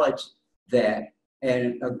acknowledge that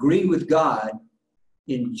and agree with God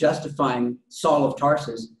in justifying Saul of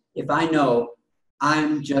Tarsus if I know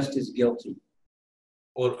I'm just as guilty.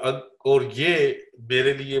 और ये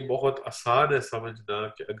मेरे लिए बहुत आसान है समझना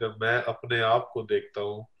कि अगर मैं अपने आप को देखता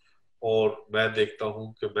हूँ और मैं देखता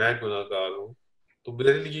हूँ कि मैं गुनाहगार हूँ तो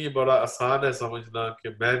मेरे लिए ये बड़ा आसान है समझना कि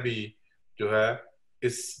मैं भी जो है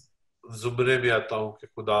इस जुमरे में आता हूँ कि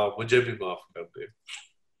खुदा मुझे भी माफ कर दे.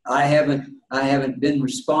 I haven't been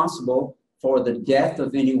responsible for the death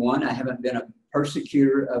of anyone. I haven't been a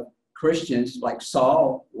persecutor of Christians like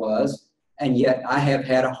Saul was, and yet I have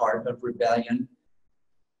had a heart of rebellion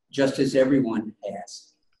just as everyone has.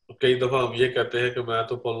 कई दफा हम ये कहते हैं कि मैं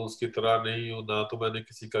तो पौलुस की तरह नहीं हूँ ना तो मैंने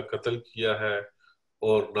किसी का कत्ल किया है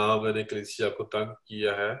और ना मैंने कलीसिया को तंग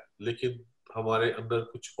किया है लेकिन हमारे अंदर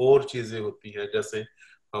कुछ और चीजें होती हैं जैसे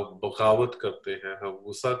हम बगावत करते हैं हम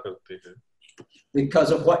गुस्सा करते हैं.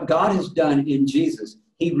 Because of what God has done in Jesus,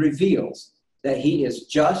 he reveals that he is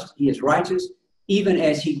just, he is righteous, even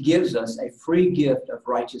as he gives us a free gift of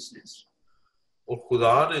righteousness. और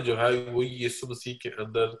खुदा ने जो है वो यीशु मसीह के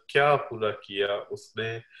अंदर क्या पूरा किया उसने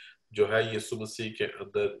जो है यीशु मसीह के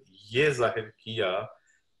अंदर ये जाहिर किया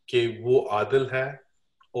कि वो आदिल है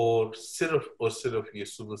और सिर्फ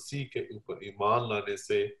यीशु मसीह के ऊपर ईमान लाने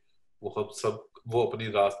से वो अपनी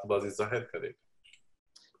रास्तबाजी जाहिर करेगा.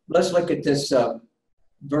 Let's look at this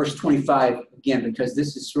verse 25 again, because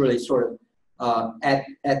this is really sort of at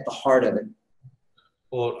the heart of it.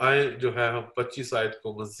 और आए जो है हम 25 आयत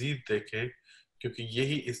को मजीद देखें क्योंकि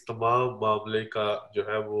यही इस तमाम मामले का जो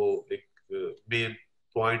है वो एक मेन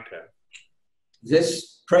पॉइंट है.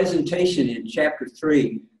 This presentation in chapter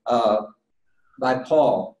 3 by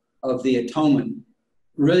Paul of the atonement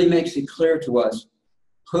really makes it clear to us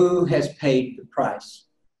who has paid the price.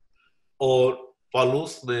 और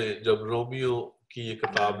पौलुस ने जब रोमियो की ये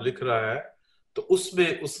किताब लिख रहा है तो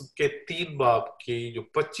उसमें उसके 3 बाब की जो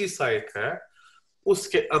 25 आयत है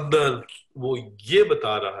उसके अंदर वो ये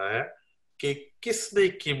बता रहा है कि किसने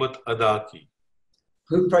कीमत अदा की.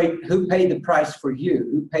 Who paid the price for you?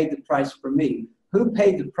 Who paid the price for me? Who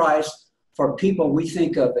paid the price for people we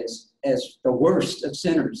think of as the worst of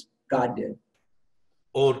sinners? God did.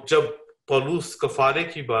 और जब पौलुस कफारे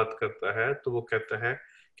की बात करता है तो वो कहता है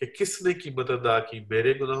कि किसने कीमत अदा की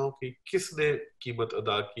मेरे गुनाहों की, किसने कीमत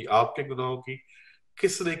अदा की आपके गुनाहों की,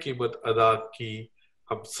 किसने कीमत अदा की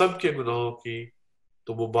हम सब के गुनाहों की.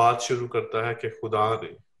 तो वो बात शुरू करता है कि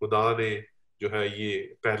खुदा ने जो है ये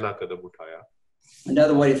पहला कदम उठाया.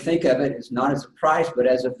 Another way to think of it is not as a price, but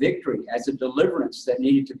as a victory, as a deliverance that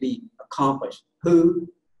needed to be accomplished. Who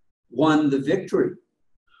won the victory?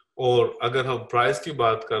 और अगर हम प्राइस की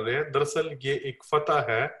बात कर रहे हैं दरअसल ये एक फतह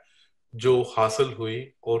है जो हासिल हुई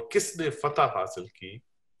और किसने फतह हासिल की.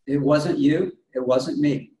 It wasn't you, it wasn't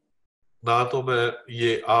me. ना तो मैं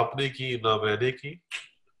ये आपने की ना मैंने की.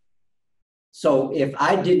 So if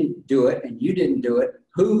I didn't do it and you didn't do it,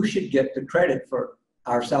 who should get the credit for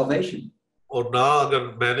our salvation? और ना अगर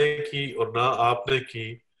मैंने की और ना आपने की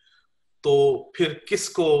तो फिर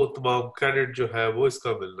किसको तमाम क्रेडिट जो है वो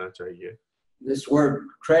इसका मिलना चाहिए? This word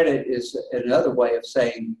credit is another way of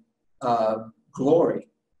saying glory.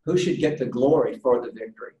 Who should get the glory for the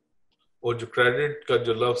victory? और जो क्रेडिट का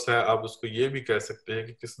जो लफ्ज है आप उसको ये भी कह सकते हैं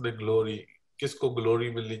कि किसको ग्लोरी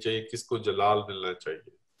मिलनी चाहिए, किसको जलाल मिलना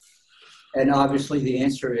चाहिए? And obviously the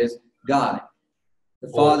answer is God, the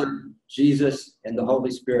Father, Jesus, and the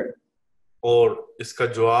Holy Spirit. और इसका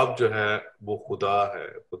जवाब जो है वो खुदा है,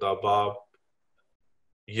 खुदा बाप,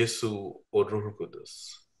 यीशु और रूह कुदस।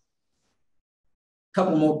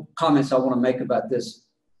 Couple more comments I want to make about this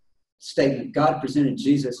statement. God presented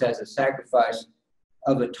Jesus as a sacrifice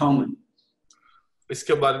of atonement.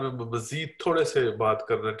 इसके बारे में मैं मजीद थोड़े से बात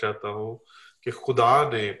करना चाहता हूँ कि खुदा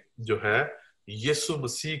ने जो है यीशु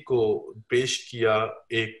मसीह को पेश किया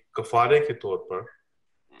एक कफारे के तौर पर।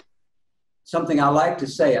 Something I like to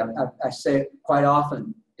say, I say it quite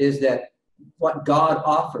often, is that what God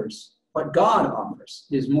offers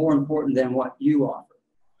is more important than what you offer.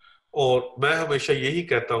 और मैं हमेशा यही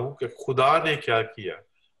कहता हूँ कि खुदा ने क्या किया,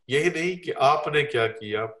 यही नहीं कि आपने क्या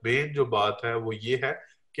किया, मेन जो बात है वो ये है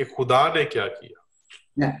कि खुदा ने क्या किया।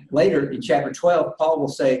 Now, later in chapter 12, Paul will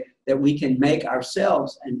say that we can make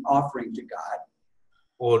ourselves an offering to God.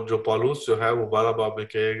 और जो पौलुस जो है वो 12 बाब में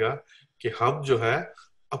कहेगा कि हम जो है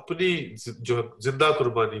अपनी जो जिंदा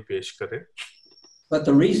कुर्बानी पेश करें। But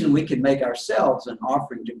the reason we can make ourselves an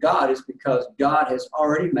offering to God is because God has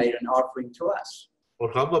already made an offering to us.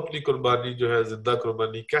 और हम अपनी कुर्बानी जो है जिंदा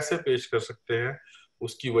कुर्बानी कैसे पेश कर सकते हैं,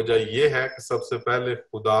 उसकी वजह ये है कि सबसे पहले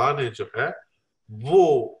खुदा ने जो है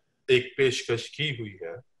वो एक पेशकश की हुई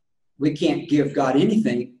है। We can't give God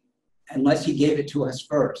anything unless he gave it to us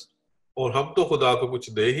first. और हम तो खुदा को कुछ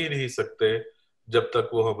दे ही नहीं सकते जब तक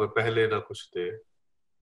वो हमें पहले ना कुछ दे।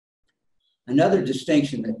 Another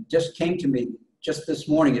distinction that just came to me just this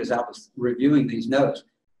morning as I was reviewing these notes,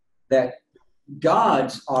 that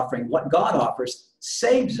God's offering, what God offers,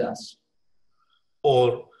 saves us.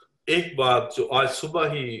 और एक बात जो आज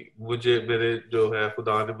सुबह ही मुझे मेरे जो है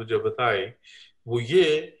खुदा ने मुझे बताई वो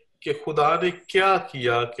ये कि खुदा ने क्या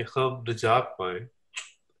किया कि हम निजात पाएं।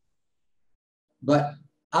 But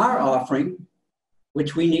our offering,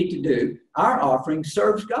 which we need to do, our offering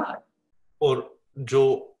serves God. और जो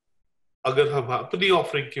अगर हम अपनी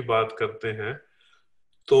ऑफरिंग की बात करते हैं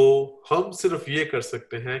तो हम सिर्फ ये कर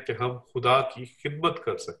सकते हैं कि हम खुदा की खिदमत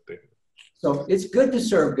कर सकते हैं। So it's good to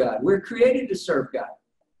serve God. We're created to serve God.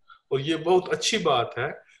 और ये बहुत अच्छी बात है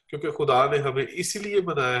क्योंकि खुदा ने हमें इसलिए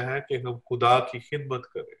बनाया है कि हम खुदा की खिदमत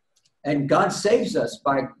करें। And God saves us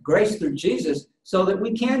by grace through Jesus so that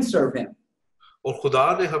we can serve him. और खुदा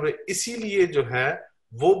ने हमें इसीलिए जो है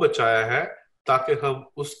वो बचाया है ताकि हम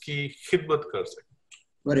उसकी खिदमत कर सकें।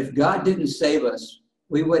 But if God didn't save us,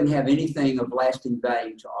 we wouldn't have anything of lasting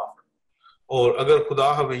value to offer. और अगर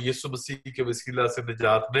खुदा हमें यीशु मसीह के वसीला से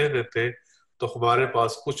निजात नहीं देते तो हमारे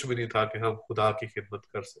पास कुछ भी नहीं था कि हम खुदा की खिदमत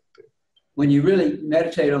कर सकते। When you really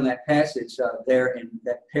meditate on that passage there in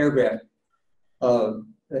that paragraph of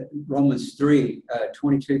Romans 3,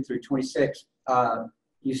 22 through 26,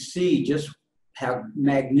 you see just how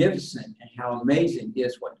magnificent and how amazing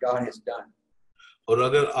is what God has done. और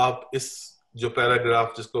अगर आप इस जो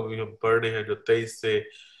पैराग्राफ जिसको भी हम पढ़ रहे हैं जो 23 से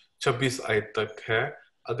 26 आयत तक है,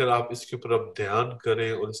 अगर आप इसके ऊपर अब ध्यान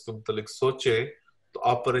करें और इसके मुतालिक सोचें तो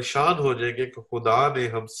आप परेशान हो जाएंगे कि खुदा ने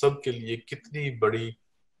हम सब के लिए कितनी बड़ी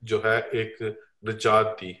जो है एक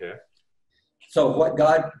निजात दी है। So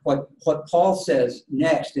what Paul says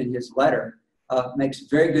next in his letter makes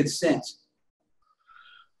very good sense.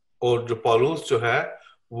 और जो पौलुस जो है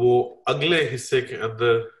वो अगले हिस्से के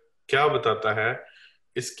अंदर क्या बताता है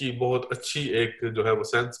इसकी बहुत अच्छी एक जो है वो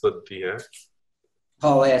सेंस बनती है।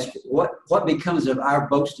 Paul asks, what becomes of our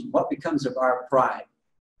boasting? What becomes of our pride?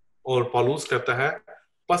 और पौलुस कहता है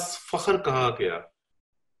बस फख्र कहाँ गया?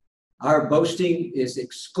 Our boasting is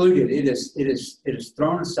excluded. It is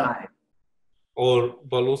thrown aside. और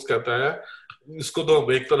पौलुस कहता है इसको तो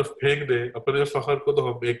हम एक तरफ फेंक दें, अपने फख्र को तो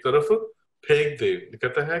हम एक तरफ फेंक दें।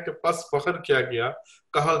 कहता है कि बस फख्र क्या गया,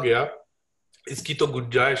 कहाँ गया, इसकी तो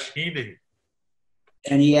गुंजाइश ही नहीं।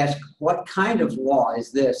 And he asks, what kind of law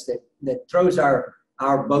is this that throws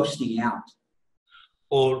our boasting out?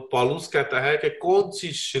 और पौलुस कहता है कि कौन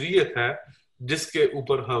सी शरीयत है जिसके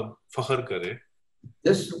ऊपर हम फख्र करें।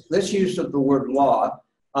 This use of the word law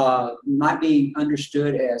might be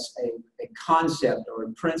understood as a concept or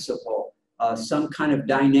a principle, some kind of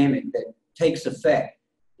dynamic that takes effect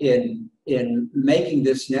in making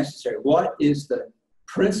this necessary. What is the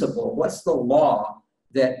principle? What's the law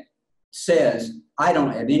that says, I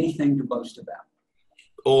don't have anything to boast about.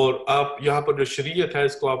 और आप यहाँ पर जो शरीयत है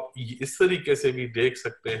इसको आप इस तरीके से भी देख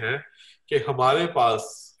सकते हैं कि हमारे पास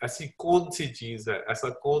ऐसी कौन सी चीज है, ऐसा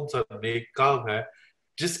कौन सा नेक काम है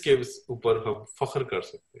जिसके ऊपर हम फख्र कर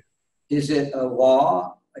सकते हैं. Is it a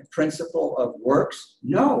law, a principle of works?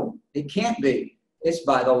 No, it can't be. It's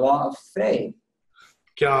by the law of faith.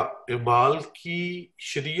 क्या ईमान की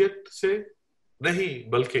शरीयत से? नहीं,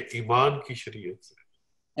 बल्कि ईमान की शरीयत से.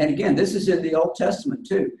 And again, this is in the Old Testament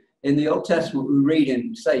too. In the Old Testament, we read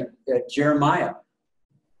in, say, Jeremiah,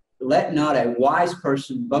 let not a wise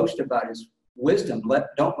person boast about his wisdom.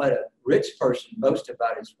 Don't let a rich person boast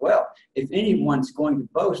about his wealth. If anyone's going to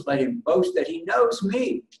boast, let him boast that he knows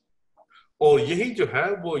me. और यही जो है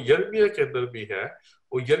वो यिर्मयाह के अंदर भी है.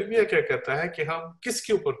 वो यिर्मयाह क्या कहता है कि हम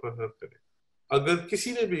किसके ऊपर फख्र करें? अगर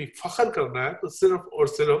किसी ने भी फख्र करना है तो सिर्फ और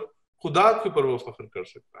सिर्फ खुदा के ऊपर वो फख्र कर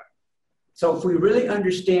सकता है. So if we really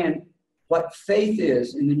understand what faith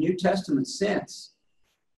is in the New Testament sense,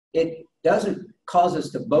 it doesn't cause us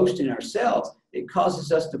to boast in ourselves. It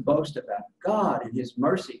causes us to boast about God and His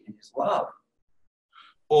mercy and His love.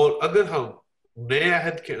 और अगर हम नए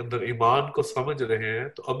अहद के अंदर ईमान को समझ रहे हैं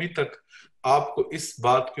तो अभी तक आपको इस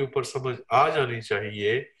बात के ऊपर समझ आ जानी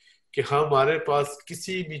चाहिए कि हमारे पास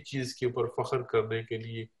किसी भी चीज के ऊपर फख्र करने के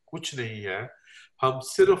लिए कुछ नहीं है. हम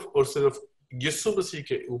सिर्फ और सिर्फ यीशु मसीह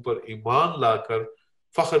के ऊपर ईमान लाकर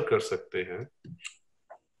फख्र कर सकते हैं.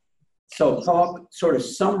 So Paul sort of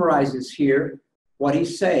summarizes here what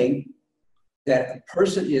he's saying, that a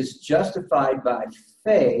person is justified by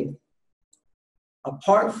faith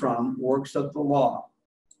apart from works of the law.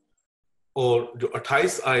 और जो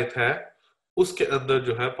 28 आयत है उसके अंदर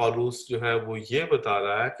जो है पौलुस जो है वो ये बता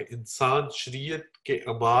रहा है कि इंसान शरीयत के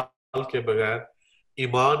अमाल के बगैर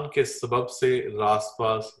ईमान के सबब से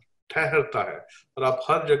रासपास ठहरता है. और आप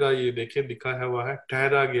हर जगह ये देखें लिखा है हुआ है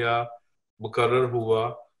ठहरा गया, मुकर्रर हुआ,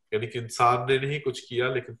 यानी कि इंसान ने नहीं कुछ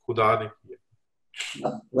किया लेकिन खुदा ने किया.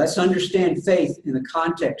 Let's understand faith in the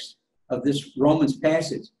context of this Romans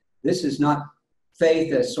passage. This is not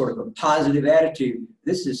faith as sort of a positive attitude.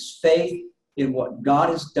 This is faith in what God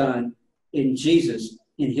has done in Jesus,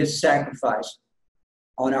 in His sacrifice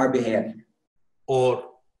on our behalf. और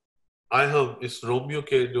आए हम इस Romeo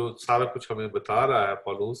के जो सारा कुछ हमें बता रहा है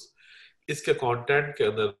पौलुस, इसके कंटेंट के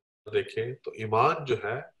अंदर देखें तो ईमान जो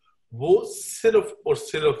है वो सिर्फ और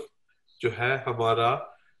सिर्फ जो है हमारा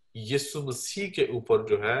यीशु मसीह के ऊपर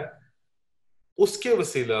जो है उसके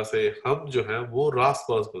वसीला से हम जो है वो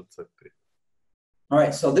रासपास बन सकते हैं. All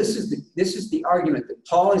right, so this is the argument that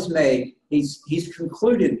Paul has made. He's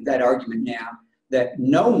concluded that argument now, that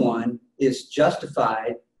no one is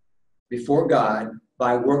justified before God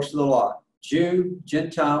by works of the law. Jew,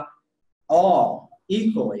 Gentile, all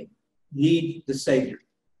equally need the Savior.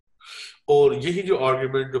 और यही जो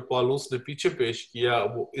argument जो पौलुस ने पीछे पेश किया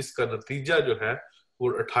वो इसका नतीजा जो है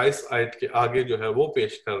वो 28 आयत के आगे जो है वो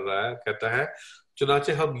पेश कर रहा है. कहता है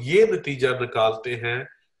चुनाचे हम ये नतीजा निकालते हैं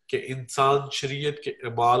कि इंसान शरीयत के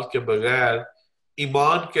अमाल के बगैर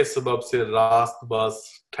ईमान के सबब से रास्तबाज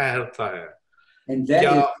ठहरता है.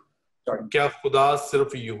 क्या खुदा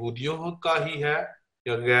सिर्फ यहूदियों का ही है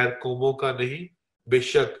या गैर कौमों का नहीं?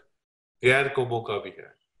 बेशक गैर कौमों का भी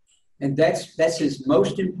है. And that's his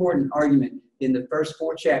most important argument in the first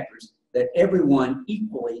 4 chapters, that everyone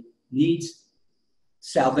equally needs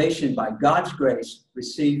salvation by God's grace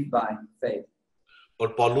received by faith. और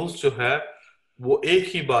पौलुस जो है वो एक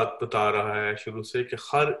ही बात बता रहा है शुरू से कि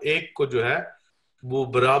हर एक को जो है वो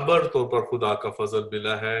बराबर तौर पर खुदा का फजल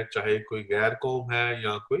मिला है, चाहे कोई गैर कौम है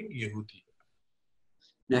या कोई यहूदी है.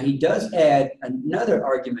 Now he does add another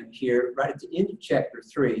argument here right at the end of chapter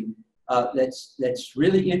 3 that's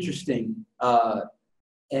really interesting,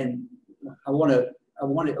 and I want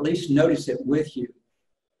to at least notice it with you.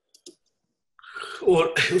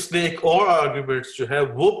 और उसने एक और आर्गुमेंट्स जो है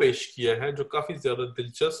वो पेश किया है जो काफी ज्यादा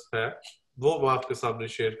दिलचस्प है, वो मैं आपके सामने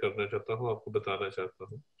शेयर करना चाहता हूँ, आपको बताना चाहता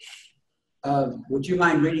हूँ. Would you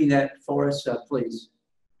mind reading that for us, please?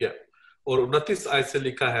 Yeah. और 29 आयत से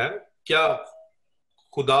लिखा है, क्या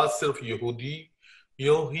खुदा सिर्फ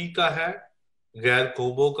यहूदियों ही का है, गैर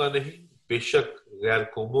कौमों का नहीं? बेशक गैर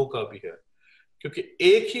कौमों का भी है, क्योंकि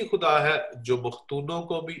एक ही खुदा है जो मख्तूनों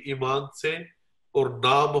को भी ईमान से और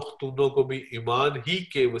नामख्तूनों को भी ईमान ही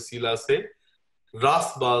के वसीला से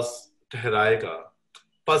रासबाज ठहराएगा.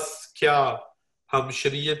 बस क्या हम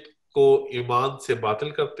शरीयत को ईमान से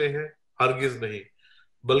बातिल करते हैं? हरगिज नहीं,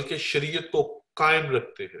 बल्कि शरीयत को कायम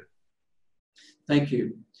रखते हैं. Thank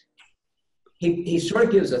you. He sort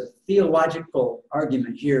of gives a theological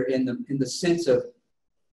argument here in the sense of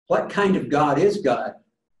what kind of God is God?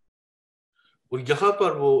 और यहाँ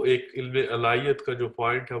पर वो एक इल्म अलाहियत का जो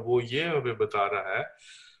पॉइंट है वो ये हमें बता रहा है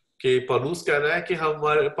कि पौलुस कह रहा है कि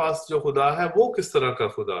हमारे पास जो खुदा है वो किस तरह का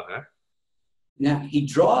खुदा है. Now, he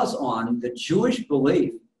draws on the Jewish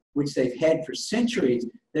belief, which they've had for centuries.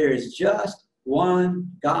 There is just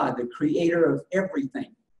one God, the creator of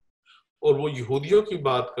everything. और वो यहूदियों की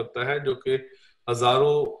बात करता है जो कि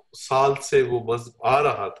हजारों साल से वो मज़हब आ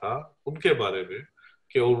रहा था उनके बारे में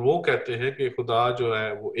कि और वो कहते हैं कि खुदा जो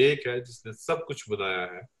है वो एक है जिसने सब कुछ बनाया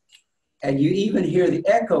है. And you even hear the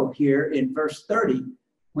echo here in verse 30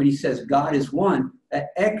 when he says God is one, that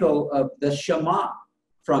echo of the Shema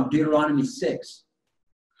from Deuteronomy 6.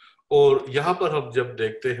 और यहाँ पर हम जब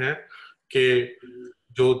देखते हैं कि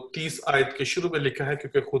जो 30 आयत के शुरू में लिखा है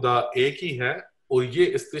क्योंकि खुदा एक ही है, और ये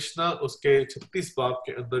इस्तिस्ना उसके 36 बाब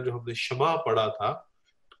के अंदर जो हमने शमा पढ़ा था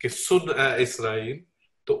कि सुन ए इस्राइल,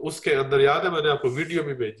 तो उसके अंदर याद है मैंने आपको वीडियो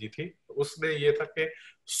भी भेजी थी, उसमें ये था कि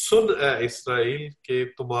सुन ए इस्राइल के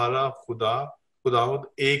तुम्हारा खुदावंद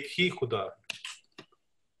एक ही खुदा है.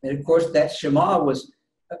 And of course, that Shema was,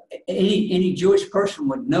 any Jewish person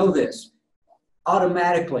would know this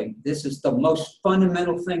automatically. This is the most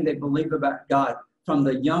fundamental thing they believe about God from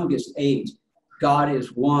the youngest age. God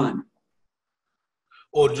is one.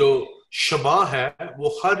 और जो शमा है वो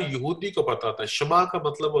हर यहूदी को पता था. शमा का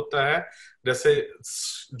मतलब होता है जैसे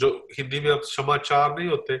जो हिंदी में अब समाचार नहीं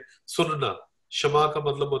होते, सुनना. शमा का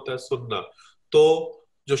मतलब होता है सुनना. तो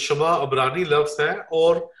जो शमा अबरानी लफ्ज है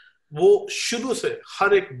और वो शुरू से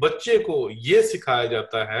हर एक बच्चे को ये सिखाया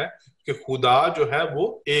जाता है कि खुदा जो है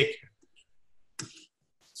वो एक है.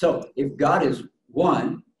 So if God is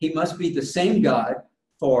one, he must be the same God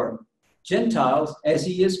for Gentiles as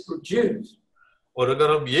he is for Jews. और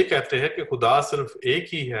अगर हम ये कहते हैं कि खुदा सिर्फ एक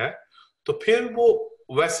ही है, तो फिर वो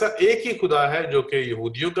वैसा एक ही खुदा है जो कि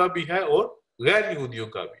यहूदियों का भी है और गैर यहूदियों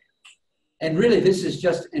का भी. And really, this is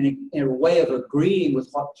just in a way of agreeing with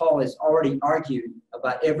what Paul has already argued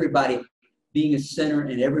about everybody being a sinner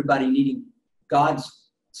and everybody needing God's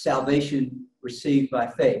salvation received by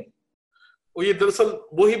faith. और ये दरअसल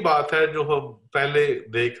वही बात है जो हम पहले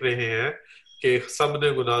देख रहे हैं कि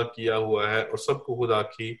सबने गुनाह किया हुआ है और सबको खुदा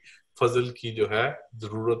की फजल की जो है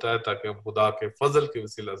जरूरत है ताकि हम खुदा के फजल के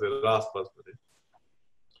वसीला से रास्त पास बने.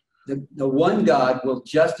 The one God will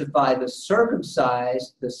justify the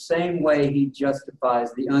circumcised the same way he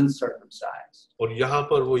justifies the uncircumcised. और यहाँ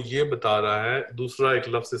पर वो ये बता रहा है, दूसरा एक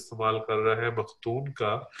लफ्ज इस्तेमाल कर रहा है मख्तून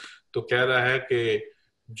का, तो कह रहा है कि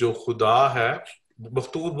जो खुदा है,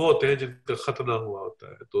 मख्तून वो होते हैं जिनका खतना हुआ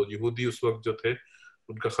होता है. तो यहूदी उस वक्त जो थे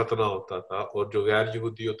उनका खतना होता था, और जो गैर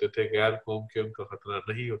यहूदी होते थे गैर कौम के उनका खतना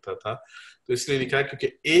नहीं होता था. तो इसलिए लिखा है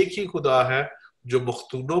क्योंकि एक ही खुदा है जो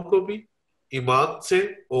मख्तूनों को भी ईमान से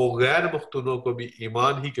और गैर मख्तूनों को भी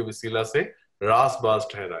ईमान ही के वसीला से रासबाज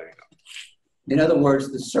ठहराएगा. In other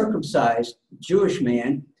words, the circumcised Jewish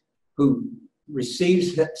man who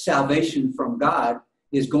receives salvation from God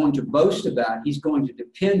is going to boast about, he's going to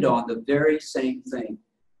depend on the very same thing.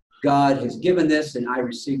 God has given this and I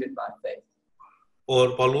receive it by faith.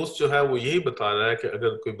 और पौलुस जो है वो यही बता रहा है कि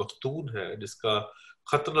अगर कोई मख्तून है जिसका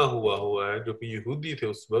खतना हुआ है जो कि यहूदी थे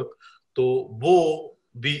उस वक्त, तो वो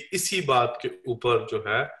भी इसी बात के ऊपर जो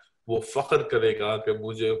है वो फख्र करेगा कि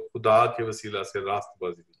मुझे खुदा के वसीला से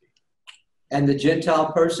रास्तबाजी मिली. And the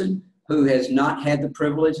Gentile person who has not had the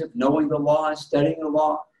privilege of knowing the law and studying the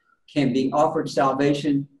law can be offered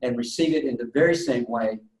salvation and receive it in the very same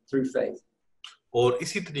way through faith. और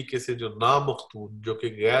इसी तरीके से जो नामख्तून जो कि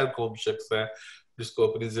गैर कौम शख्स है जिसको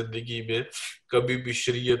अपनी जिंदगी में कभी भी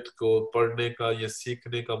शरीयत को पढ़ने का या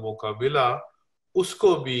सीखने का मौका मिला,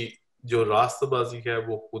 उसको भी जो रास्तबाजी है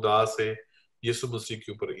वो खुदा से यीशु मसीह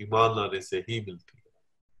के ऊपर ईमान लाने से ही मिलती है.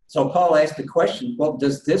 So Paul asked the question, well,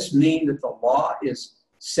 does this mean that the law is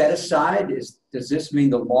set aside? Does this mean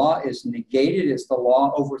the law is negated? Is the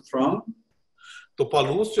law overthrown? तो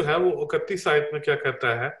पौलुस जो है वो 31 आयत में क्या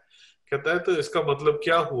कहता है, तो इसका मतलब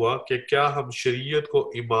क्या हुआ कि क्या हम शरीयत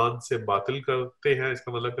को ईमान से बातिल करते हैं?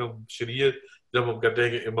 इसका मतलब कि हम शरीयत, जब हम कहते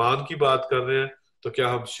हैं कि ईमान की बात कर रहे हैं, तो क्या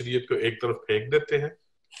हम शरीयत को एक तरफ फेंक देते हैं?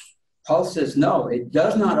 Paul says, no, it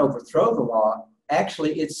does not overthrow the law.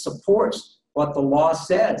 Actually, it supports what the law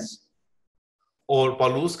says. और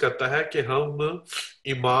पौलुस कहता है कि हम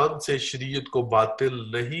ईमान से शरीयत को बातिल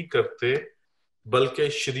नहीं करते बल्कि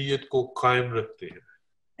शरीयत को कायम रखते हैं.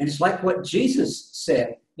 And it's like what Jesus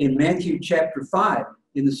said in Matthew chapter 5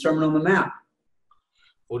 in the Sermon on the Mount.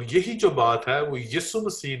 और यही जो बात है वो यीशु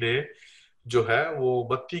मसीह ने जो है वो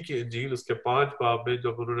मत्ती की इंजील उसके 5 बाब में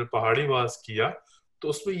जब उन्होंने पहाड़ी वास किया तो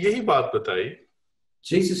उसमें यही बात बताई.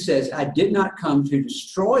 Jesus says, I did not come to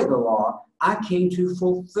destroy the law, I came to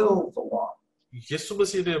fulfill the law. यीशु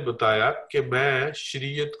मसीह ने बताया कि मैं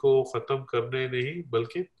शरीयत को खत्म करने नहीं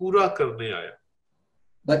बल्कि पूरा करने आया.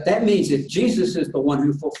 But that means if Jesus is the one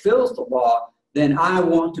who fulfills the law, then I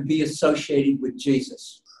want to be associated with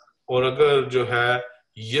Jesus. और अगर जो है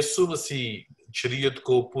यीशु मसीह शरीयत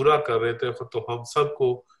को पूरा कर रहे थे तो हम सबको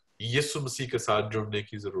यीशु मसीह के साथ जुड़ने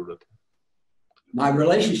की जरूरत है. My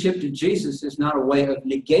relationship to Jesus is not a way of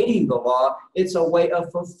negating the law, it's a way of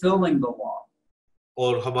fulfilling the law.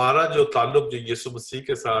 और हमारा जो ताल्लुक जो यीशु मसीह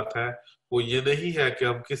के साथ है वो ये नहीं है कि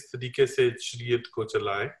हम किस तरीके से शरीयत को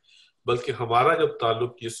चलाएं, बल्कि हमारा जब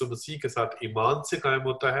ताल्लुक यीशु मसीह के साथ ईमान से कायम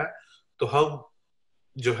होता है तो हम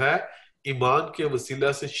जो है ईमान के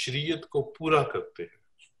वसीला से शरीयत को पूरा करते हैं.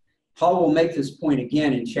 Paul will make this point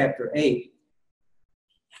again in chapter 8.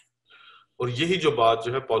 और यही जो बात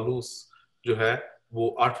जो है पौलुस जो है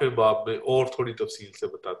वो 8वें बाब में और थोड़ी तफसील से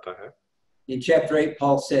बताता है. In chapter 8,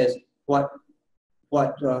 Paul says what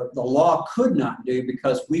the law could not do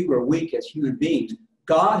because we were weak as human beings,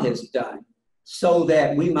 God has done so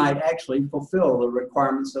that we might actually fulfill the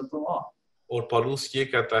requirements of the law. और पौलुस ये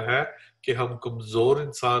कहता है कि हम कमजोर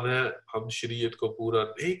इंसान हैं, हम शरीयत को पूरा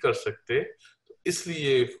नहीं कर सकते, तो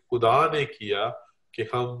इसलिए खुदा ने किया कि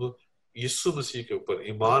हम यीशु मसीह के ऊपर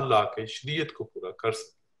ईमान लाके शरीयत को पूरा कर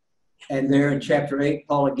सकें. And there in chapter 8,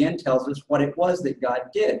 Paul again tells us what it was that God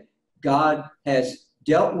did. God has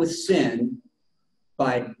dealt with sin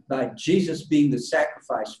by Jesus being the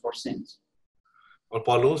sacrifice for sins. और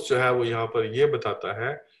पौलुस जो है वो यहाँ पर ये बताता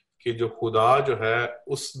है कि जो खुदा जो है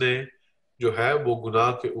उसने जो है वो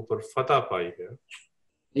गुनाह के ऊपर फतह पाई है.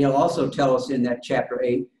 He'll also tell us in that chapter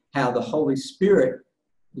 8 how the Holy Spirit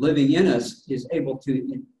living in us is able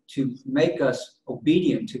to make us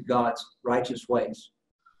obedient to God's righteous ways.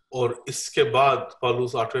 और इसके बाद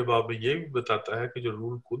पौलुस 8वें बाब में ये भी बताता है कि जो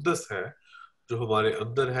रूह कुद्दस है जो हमारे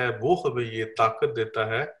अंदर है वो हमें ये ताकत देता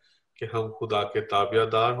है कि हम खुदा के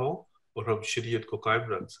ताबियादार हों और हम शरीयत को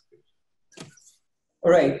कायम रख सकें.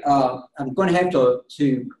 All right, I'm going to have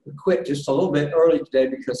to quit just a little bit early today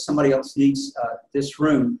because somebody else needs this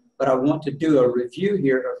room, but I want to do a review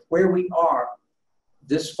here of where we are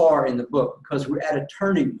this far in the book because we're at a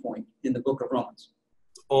turning point in the book of Romans.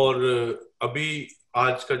 और अभी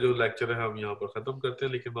आज का जो lecture है हम यहाँ पर खत्म करते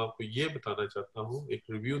हैं, लेकिन मैं आपको ये बताना चाहता हूँ, एक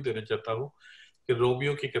रिव्यू देना चाहता हूँ कि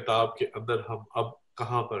रोमियो की किताब के अंदर हम अब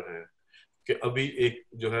कहाँ पर हैं, कि अभी एक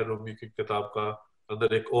जो है रोमियो की किताब का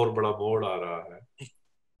अंदर एक और बड़ा मोड़ आ रहा है.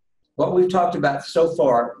 What we've talked about so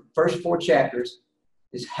far, first 4 chapters,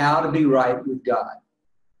 is how to be right with God.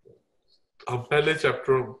 हम पहले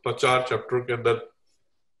 4 चैप्टरों के अंदर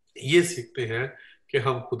ये सीखते हैं कि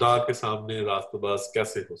हम खुदा के सामने रास्तबाज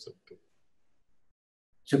कैसे हो सकते हैं.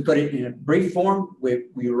 To put it in a brief form, we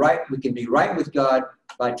can be right with God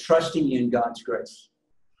by trusting in God's grace.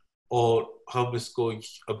 और हम इसको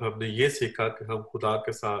अब हमने ये सीखा कि हम खुदा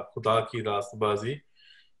के साथ खुदा की रास्तबाजी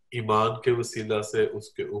ईमान के वसीला से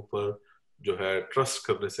उसके ऊपर जो है ट्रस्ट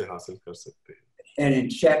करने से हासिल कर सकते हैं. And in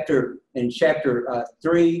chapter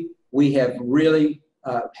 3, we have really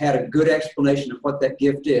had a good explanation of what that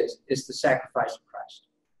gift is. It's the sacrifice of Christ.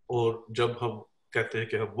 और जब हम कहते हैं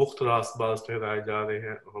कि हम मुफ्त रास्तबाज ठहराए जा रहे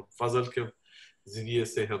हैं और हम फजल के जरिए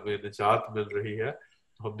से हमें निजात मिल रही है,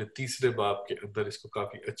 तो हमने तीसरे बाब के अंदर इसको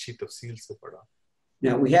काफी अच्छी तफसील से पढ़ा.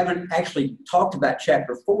 Now, we haven't actually talked about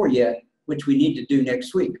chapter 4 yet, which we need to do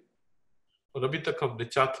next week. और अभी तक हमने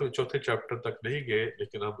चौथे चैप्टर तक नहीं गए,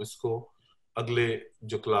 लेकिन हम इसको अगले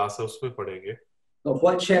जो क्लास है उसमें पढ़ेंगे. But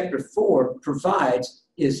what chapter 4 provides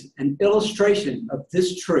is an illustration of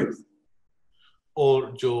this truth.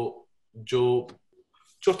 और जो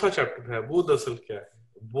चौथा चैप्टर है वो दरअसल क्या है,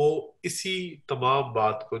 वो इसी तमाम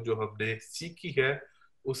बात को जो हमने सीखी है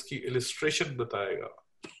उसकी इलस्ट्रेशन बताएगा.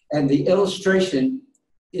 And the illustration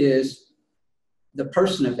is the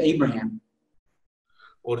person of Abraham.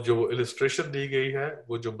 और जो इलस्ट्रेशन दी गई है,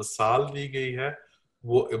 वो जो मिसाल दी गई है,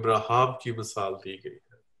 वो इब्राहिम की मिसाल दी गई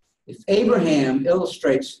है. If Abraham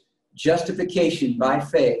illustrates justification by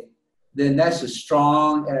faith, then that's as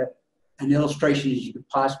strong an illustration as you could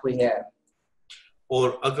possibly have.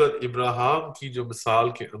 और अगर इब्राहिम की जो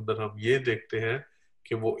मिसाल के अंदर हम ये देखते हैं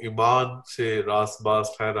कि वो ईमान से रास्तबाज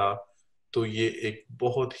ठहरा, तो ये एक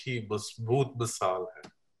बहुत ही मजबूत मिसाल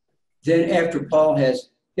है. Then after Paul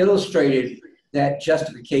has illustrated that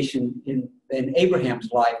justification in Abraham's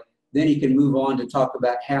life, then he can move on to talk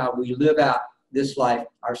about how we live out this life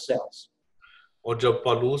ourselves. और जब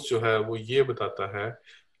पौलुस जो है वो ये बताता है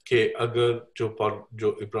कि अगर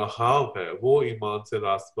जो इब्राहिम है वो ईमान से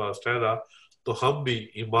रास्तबाज ठहरा, तो हम भी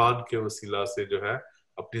ईमान के वसीला से जो है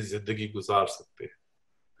अपनी जिंदगी गुजार सकते हैं.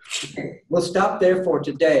 Okay, we'll stop there for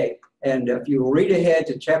today, and if you read ahead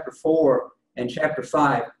to chapter 4 and chapter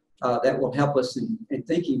 5, that will help us in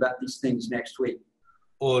thinking about these things next week.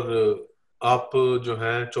 और आप जो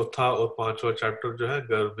है चौथा और पांचवा चैप्टर जो है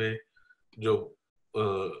घर में जो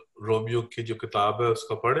रोमियो की जो किताब है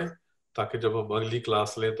उसका पढ़ें ताकि जब हम अगली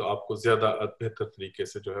क्लास लें तो आपको ज्यादा बेहतर तरीके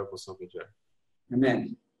से जो है वो समझ आए.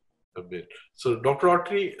 Amen. Amen. So Dr.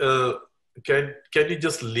 Autry, can you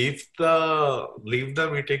just leave the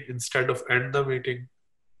meeting instead of end the meeting?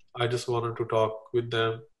 I just wanted to talk with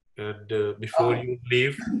them, and before you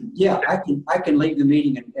leave. Yeah, I can leave the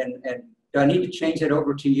meeting and do I need to change it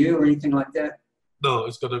over to you or anything like that? No,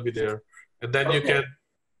 it's gonna be there, and then Okay. you can,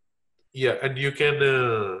 yeah, and you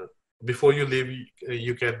can before you leave,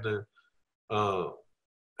 you can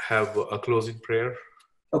have a closing prayer.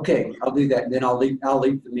 Okay, I'll do that. Then I'll leave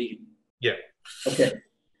the meeting. Yeah. Okay.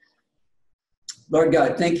 Lord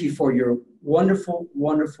God, thank you for your wonderful,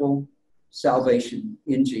 wonderful salvation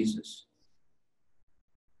in Jesus.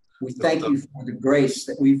 We thank you for the grace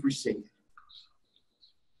that we've received.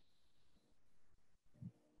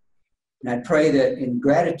 And I pray that in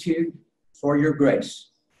gratitude for your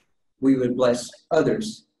grace, we would bless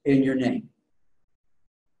others in your name.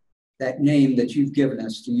 That name that you've given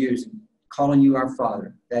us to use, calling you our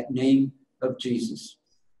Father, that name of Jesus.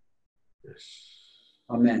 Yes.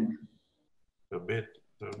 Amen. Amen.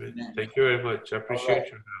 Amen. Thank you very much. I appreciate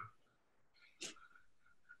you.